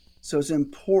 So it's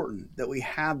important that we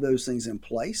have those things in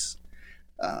place.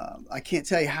 I can't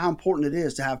tell you how important it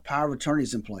is to have power of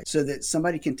attorneys in place so that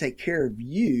somebody can take care of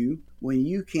you when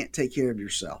you can't take care of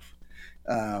yourself.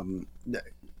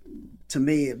 To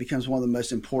me, it becomes one of the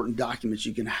most important documents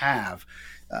you can have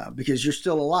because you're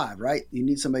still alive, right? You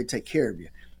need somebody to take care of you.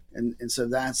 And so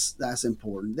that's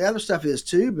important. The other stuff is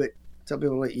too, but tell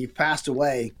people that you've passed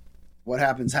away, what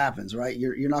happens, right?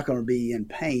 You're not going to be in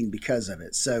pain because of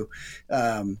it. So,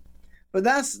 but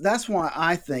that's why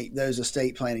I think those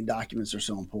estate planning documents are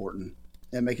so important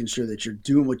and making sure that you're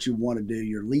doing what you want to do.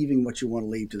 You're leaving what you want to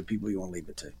leave to the people you want to leave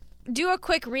it to. Do a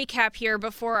quick recap here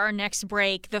before our next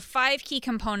break. The 5 key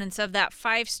components of that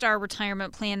 5-star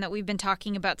retirement plan that we've been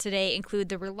talking about today include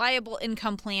the reliable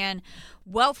income plan,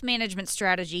 wealth management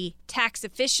strategy,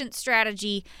 tax-efficient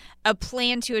strategy, a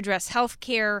plan to address health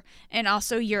care, and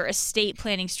also your estate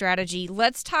planning strategy.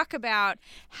 Let's talk about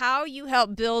how you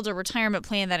help build a retirement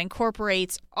plan that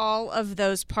incorporates all of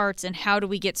those parts and how do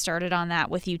we get started on that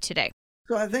with you today.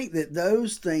 So I think that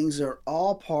those things are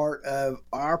all part of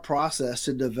our process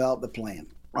to develop the plan.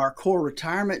 Our core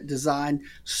retirement design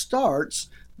starts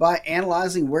by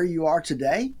analyzing where you are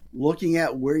today, looking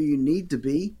at where you need to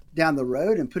be down the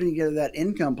road, and putting together that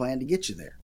income plan to get you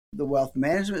there. The wealth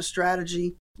management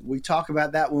strategy, we talk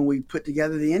about that when we put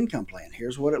together the income plan.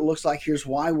 Here's what it looks like. Here's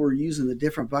why we're using the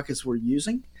different buckets we're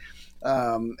using.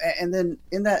 And then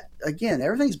in that, again,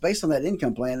 everything's based on that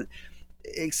income plan,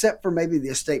 except for maybe the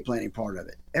estate planning part of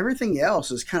it. Everything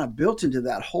else is kind of built into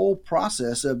that whole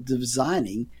process of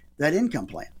designing that income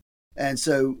plan. And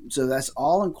so that's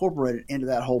all incorporated into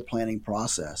that whole planning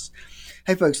process.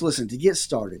 Hey, folks, listen, to get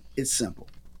started, it's simple.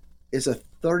 It's a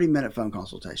 30-minute phone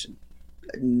consultation.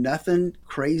 Nothing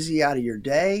crazy out of your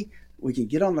day. We can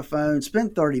get on the phone,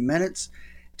 spend 30 minutes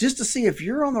just to see if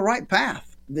you're on the right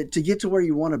path to get to where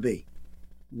you want to be.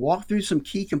 Walk through some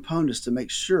key components to make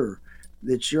sure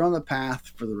that you're on the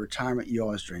path for the retirement you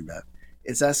always dreamed of.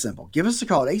 It's that simple. Give us a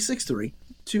call at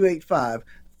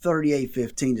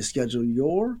 863-285-3815 to schedule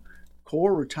your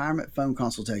core retirement phone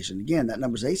consultation. Again, that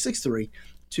number is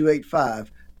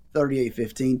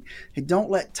 863-285-3815. Hey,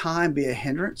 don't let time be a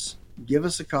hindrance. Give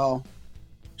us a call.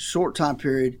 Short time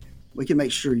period. We can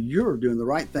make sure you're doing the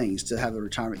right things to have the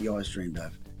retirement you always dreamed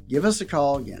of. Give us a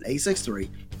call again,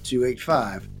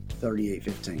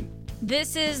 863-285-3815.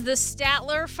 This is the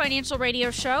Statler Financial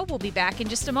Radio Show. We'll be back in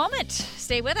just a moment.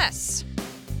 Stay with us.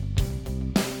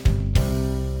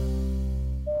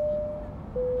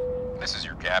 This is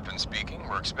your captain speaking.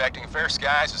 We're expecting fair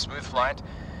skies, a smooth flight,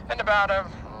 and about a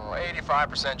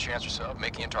 85% chance or so of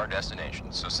making it to our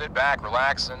destination. So sit back,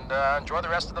 relax, and enjoy the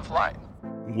rest of the flight.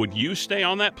 Would you stay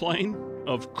on that plane?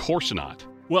 Of course not.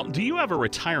 Well, do you have a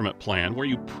retirement plan where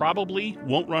you probably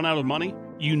won't run out of money?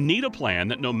 You need a plan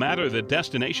that no matter the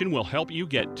destination will help you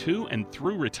get to and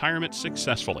through retirement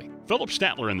successfully. Philip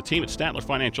Statler and the team at Statler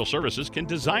Financial Services can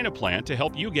design a plan to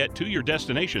help you get to your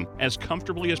destination as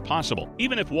comfortably as possible,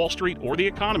 even if Wall Street or the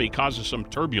economy causes some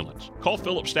turbulence. Call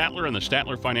Philip Statler and the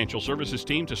Statler Financial Services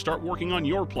team to start working on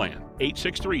your plan.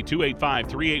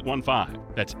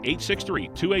 863-285-3815. That's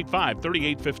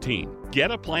 863-285-3815.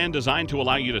 Get a plan designed to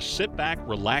allow you to sit back,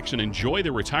 relax, and enjoy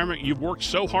the retirement you've worked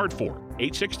so hard for.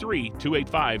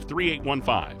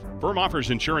 863-285-3815. Firm offers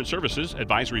insurance services,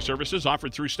 advisory services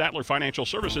offered through Statler Financial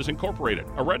Services Incorporated,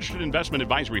 a registered investment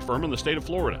advisory firm in the state of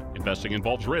Florida. Investing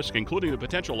involves risk, including the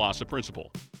potential loss of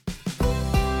principal.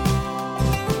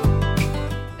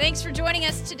 Thanks for joining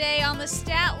us today on the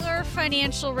Statler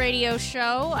Financial Radio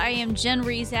Show. I am Jen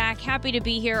Rezac, happy to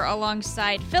be here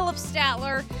alongside Philip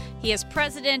Statler. He is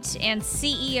president and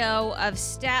CEO of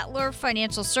Statler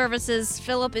Financial Services.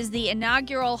 Philip is the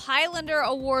inaugural Highlander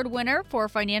Award winner for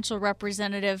Financial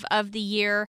Representative of the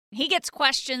Year. He gets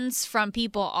questions from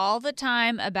people all the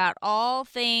time about all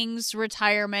things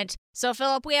retirement. So,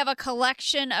 Philip, we have a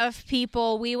collection of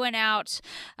people. We went out,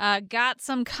 got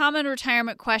some common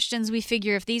retirement questions. We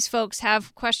figure if these folks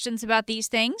have questions about these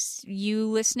things, you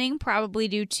listening probably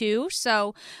do too.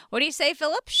 So what do you say,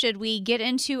 Philip? Should we get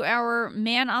into our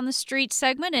Man on the Street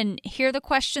segment and hear the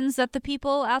questions that the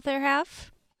people out there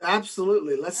have?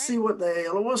 Absolutely. We'll see what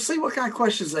kind of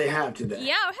questions they have today.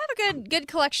 Yeah, we have a good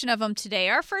collection of them today.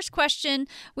 Our first question,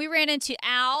 we ran into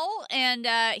Al, and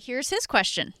here's his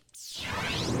question.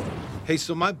 Hey,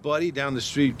 so my buddy down the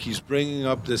street keeps bringing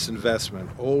up this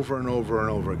investment over and over and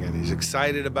over again. He's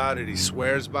excited about it. He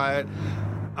swears by it.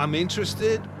 I'm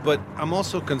interested, but I'm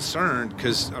also concerned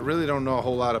because I really don't know a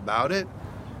whole lot about it.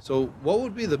 So what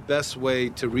would be the best way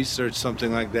to research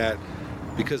something like that?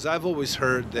 Because I've always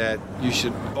heard that you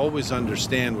should always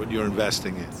understand what you're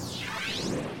investing in.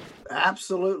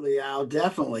 Absolutely, Al,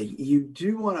 definitely. You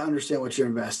do want to understand what you're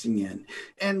investing in.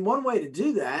 And one way to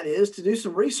do that is to do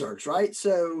some research, right?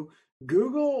 So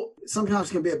Google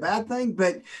sometimes can be a bad thing,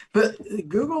 but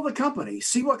Google the company,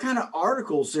 see what kind of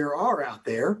articles there are out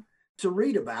there to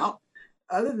read about.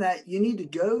 Other than that, you need to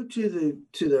go to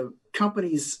the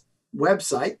company's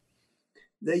website.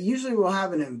 They usually will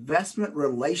have an investment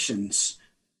relations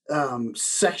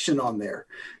section on there.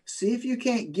 See if you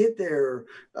can't get their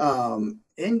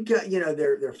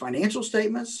their financial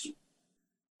statements.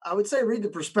 I would say read the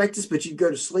prospectus, but you'd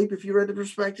go to sleep if you read the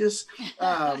prospectus.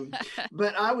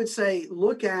 But I would say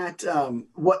look at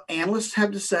what analysts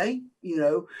have to say.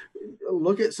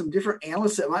 Look at some different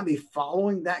analysts that might be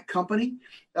following that company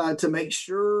to make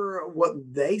sure what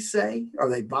they say. Are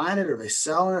they buying it? Are they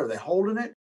selling it? Are they holding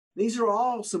it? These are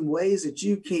all some ways that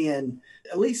you can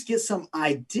at least get some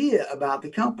idea about the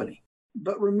company.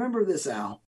 But remember this,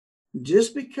 Al,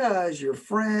 just because your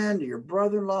friend or your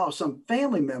brother-in-law or some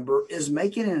family member is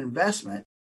making an investment,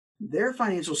 their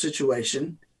financial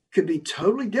situation could be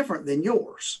totally different than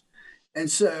yours. And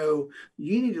so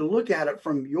you need to look at it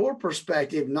from your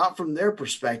perspective, not from their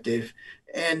perspective,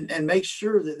 and make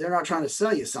sure that they're not trying to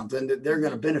sell you something that they're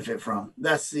going to benefit from.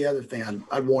 That's the other thing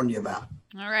I'd warn you about.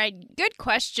 All right. Good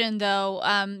question, though.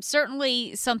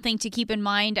 Certainly something to keep in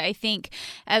mind, I think,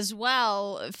 as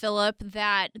well, Philip,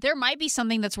 that there might be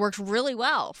something that's worked really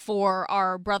well for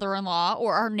our brother-in-law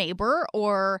or our neighbor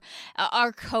or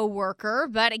our coworker.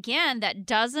 But again, that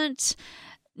doesn't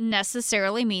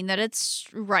necessarily mean that it's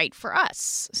right for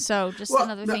us. So just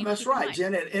another thing. That's right,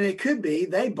 Jen. And it could be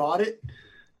they bought it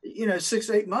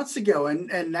 6-8 months ago,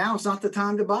 and now it's not the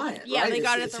time to buy it. Yeah, right? they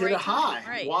got it at the right time.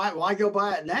 Right. Why go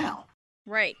buy it now?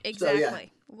 Right, exactly. So,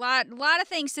 yeah. Lot of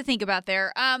things to think about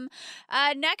there.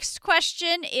 Next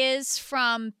question is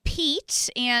from Pete,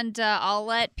 and I'll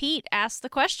let Pete ask the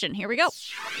question. Here we go.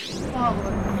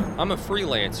 I'm a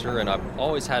freelancer, and I've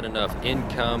always had enough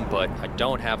income, but I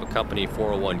don't have a company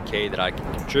 401k that I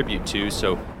can contribute to.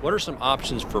 So what are some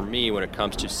options for me when it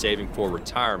comes to saving for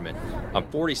retirement? I'm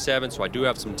 47, so I do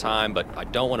have some time, but I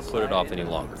don't want to put it off any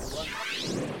longer.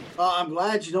 I'm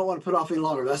glad you don't want to put off any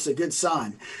longer. That's a good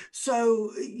sign.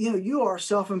 So, you are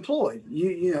self-employed.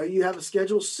 You have a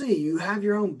Schedule C. You have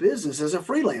your own business as a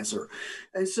freelancer.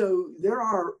 And so there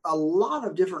are a lot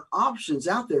of different options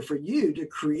out there for you to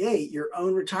create your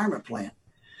own retirement plan.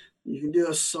 You can do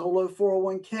a solo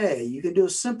 401k. You can do a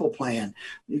simple plan.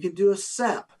 You can do a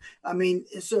SEP.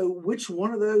 So which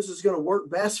one of those is going to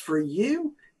work best for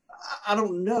you? I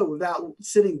don't know without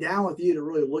sitting down with you to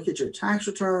really look at your tax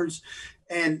returns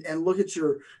and look at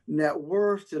your net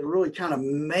worth to really kind of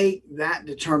make that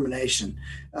determination.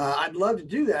 I'd love to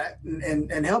do that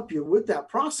and help you with that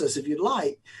process if you'd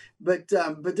like. But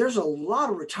there's a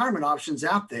lot of retirement options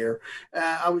out there.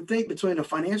 I would think between a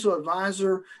financial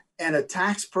advisor and a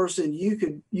tax person, you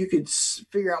could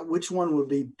figure out which one would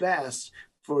be best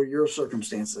for your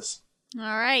circumstances. All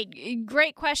right.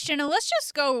 Great question. And let's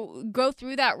just go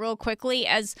through that real quickly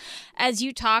as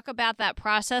you talk about that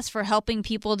process for helping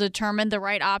people determine the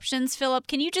right options. Philip,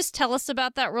 can you just tell us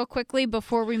about that real quickly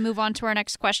before we move on to our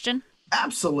next question?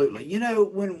 Absolutely.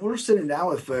 When we're sitting down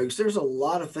with folks, there's a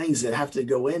lot of things that have to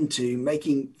go into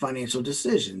making financial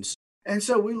decisions. And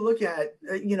so we look at,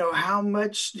 how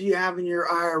much do you have in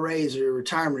your IRAs or your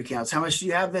retirement accounts? How much do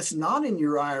you have that's not in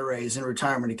your IRAs and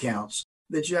retirement accounts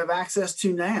that you have access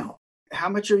to now? How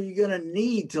much are you going to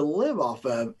need to live off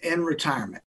of in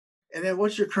retirement? And then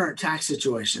what's your current tax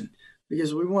situation?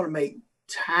 Because we want to make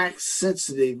tax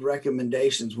sensitive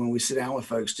recommendations when we sit down with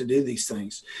folks to do these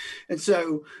things. And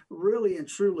so really and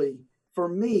truly, for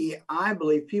me, I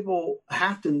believe people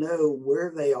have to know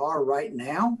where they are right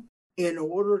now in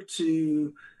order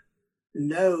to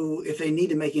know if they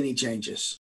need to make any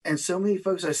changes. And so many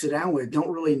folks I sit down with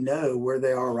don't really know where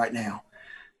they are right now.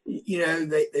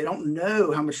 They don't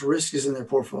know how much risk is in their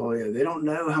portfolio. They don't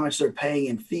know how much they're paying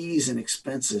in fees and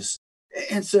expenses.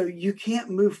 And so you can't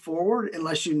move forward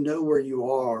unless you know where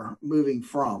you are moving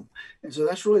from. And so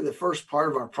that's really the first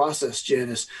part of our process, Jen,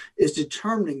 is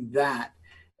determining that.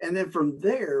 And then from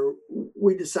there,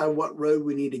 we decide what road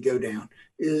we need to go down.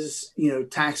 Is,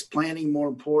 tax planning more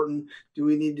important? Do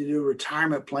we need to do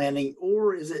retirement planning?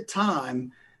 Or is it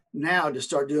time now to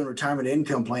start doing retirement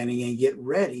income planning and get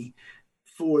ready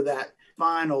for that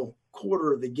final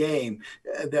quarter of the game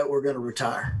that we're going to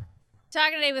retire?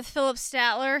 Talking today with Philip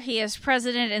Statler. He is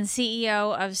president and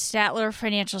CEO of Statler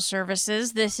Financial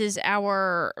Services. This is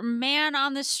our man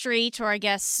on the street, or I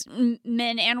guess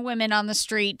men and women on the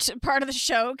street part of the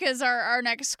show, because our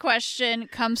next question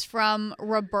comes from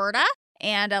Roberta.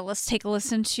 And let's take a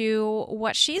listen to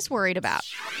what she's worried about.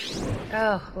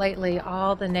 Oh, lately,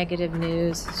 all the negative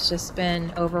news has just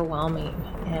been overwhelming,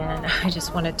 and I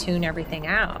just want to tune everything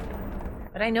out.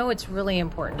 But I know it's really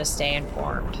important to stay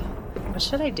informed. What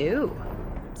should I do?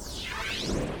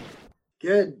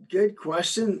 Good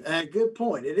question. Good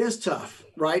point. It is tough,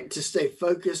 right, to stay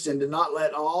focused and to not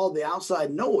let all the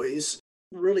outside noise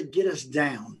really get us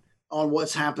down on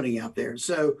what's happening out there.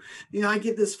 So, I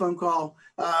get this phone call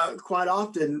quite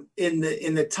often in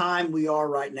the time we are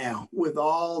right now with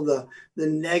all the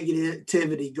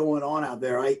negativity going on out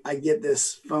there. I get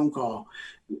this phone call.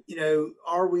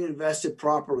 Are we invested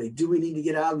properly? Do we need to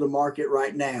get out of the market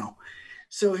right now?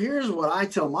 So here's what I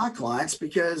tell my clients,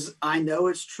 because I know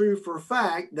it's true for a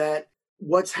fact that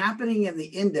what's happening in the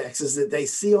indexes that they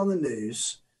see on the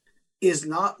news is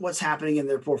not what's happening in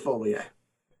their portfolio.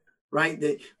 Right?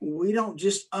 That we don't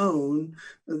just own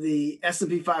the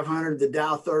S&P 500, the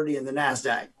Dow 30, and the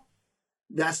NASDAQ.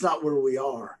 That's not where we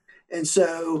are. And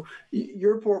so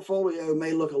your portfolio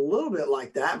may look a little bit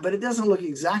like that, but it doesn't look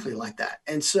exactly like that.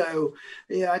 And so,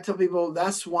 I tell people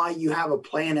that's why you have a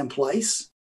plan in place.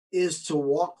 is to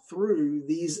walk through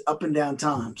these up and down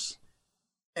times.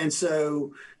 And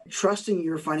so trusting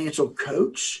your financial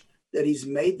coach that he's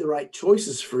made the right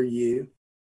choices for you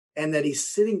and that he's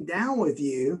sitting down with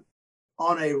you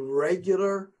on a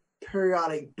regular,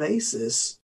 periodic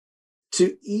basis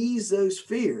to ease those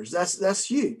fears. That's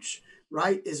huge,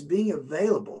 right? Is being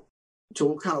available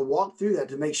to kind of walk through that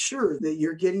to make sure that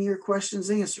you're getting your questions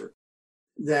answered,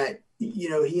 that,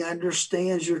 he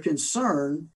understands your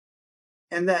concern,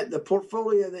 and that the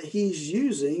portfolio that he's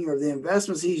using or the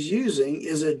investments he's using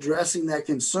is addressing that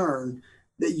concern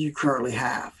that you currently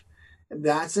have. And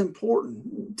that's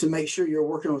important to make sure you're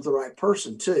working with the right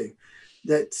person too,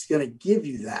 that's going to give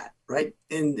you that, right?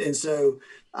 And so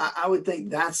I would think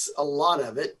that's a lot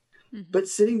of it. Mm-hmm. But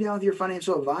sitting down with your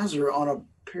financial advisor on a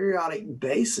periodic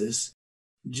basis,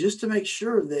 just to make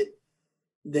sure that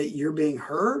you're being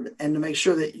heard and to make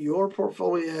sure that your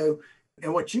portfolio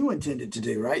and what you intended to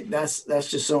do, right? That's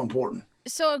just so important.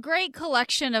 So a great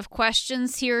collection of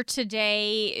questions here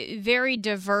today, very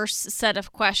diverse set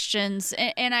of questions.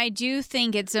 And I do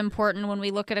think it's important when we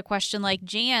look at a question like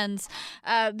Jan's,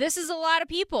 this is a lot of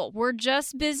people. We're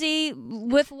just busy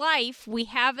with life. We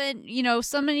haven't,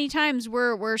 so many times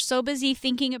we're so busy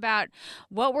thinking about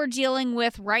what we're dealing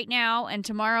with right now and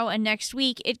tomorrow and next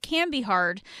week. It can be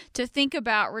hard to think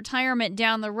about retirement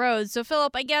down the road. So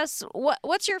Philip, I guess,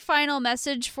 what's your final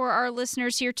message for our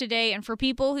listeners here today and for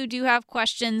people who do have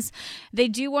questions? They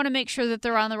do want to make sure that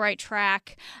they're on the right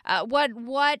track.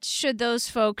 What should those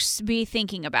folks be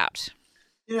thinking about?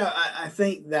 I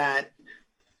think that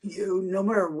no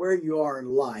matter where you are in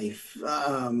life,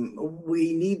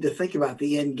 we need to think about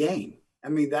the end game. I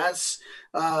mean, that's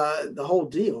the whole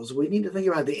deal. Is we need to think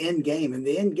about the end game, and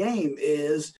the end game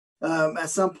is at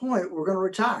some point we're going to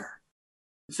retire.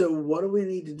 So what do we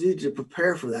need to do to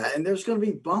prepare for that? And there's going to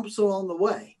be bumps along the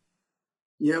way.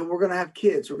 We're going to have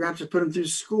kids. We're going to have to put them through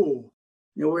school.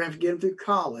 We're going to have to get them through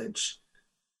college.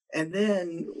 And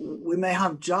then we may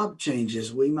have job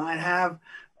changes. We might have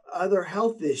other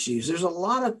health issues. There's a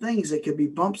lot of things that could be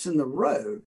bumps in the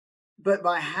road. But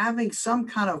by having some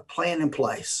kind of plan in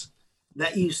place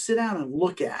that you sit down and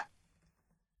look at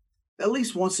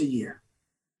least once a year,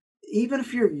 even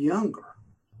if you're younger,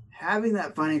 having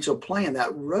that financial plan,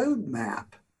 that roadmap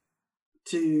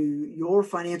to your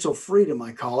financial freedom,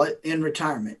 I call it, in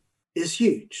retirement, is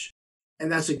huge.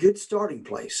 And that's a good starting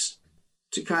place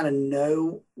to kind of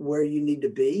know where you need to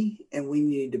be and when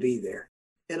you need to be there.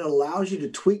 It allows you to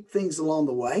tweak things along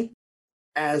the way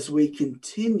as we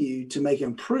continue to make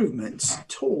improvements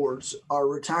towards our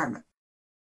retirement.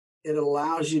 It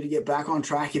allows you to get back on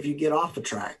track if you get off the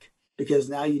track, because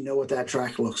now you know what that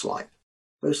track looks like.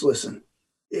 Folks, listen,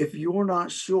 if you're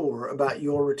not sure about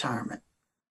your retirement,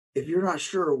 if you're not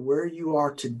sure where you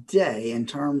are today in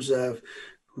terms of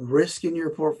risk in your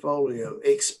portfolio,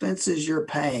 expenses you're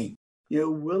paying,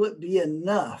 will it be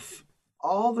enough?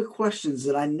 All the questions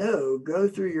that I know go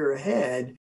through your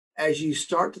head as you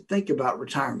start to think about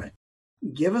retirement.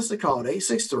 Give us a call at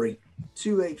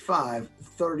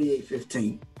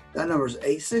 863-285-3815. That number is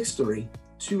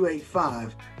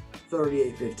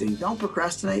 863-285-3815. Don't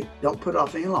procrastinate. Don't put it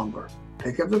off any longer.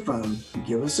 Pick up the phone and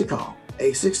give us a call.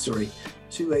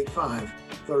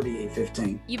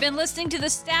 863-285-3815. You've been listening to the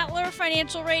Statler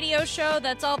Financial Radio Show.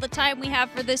 That's all the time we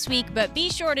have for this week, but be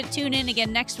sure to tune in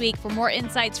again next week for more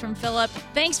insights from Philip.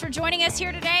 Thanks for joining us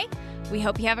here today. We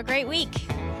hope you have a great week.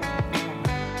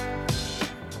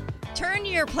 Turn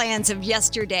your plans of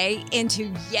yesterday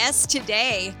into yes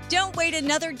today. Don't wait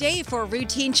another day for a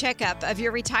routine checkup of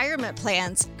your retirement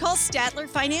plans. Call Statler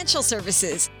Financial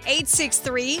Services,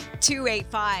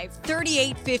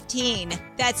 863-285-3815.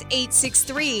 That's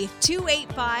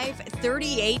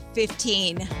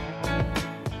 863-285-3815.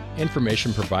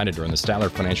 Information provided during the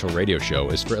Statler Financial Radio Show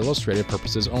is for illustrative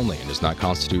purposes only and does not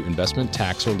constitute investment,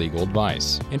 tax, or legal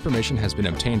advice. Information has been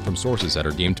obtained from sources that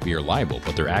are deemed to be reliable,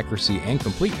 but their accuracy and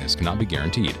completeness cannot be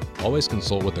guaranteed. Always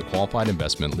consult with a qualified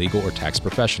investment, legal, or tax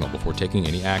professional before taking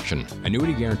any action.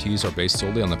 Annuity guarantees are based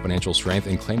solely on the financial strength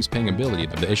and claims-paying ability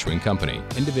of the issuing company.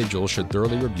 Individuals should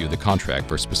thoroughly review the contract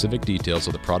for specific details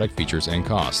of the product features and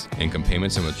costs. Income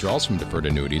payments and withdrawals from deferred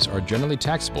annuities are generally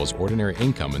taxable as ordinary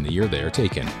income in the year they are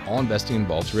taken. All investing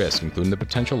involves risk, including the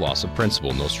potential loss of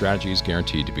principal. No strategy is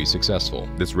guaranteed to be successful.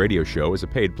 This radio show is a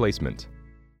paid placement.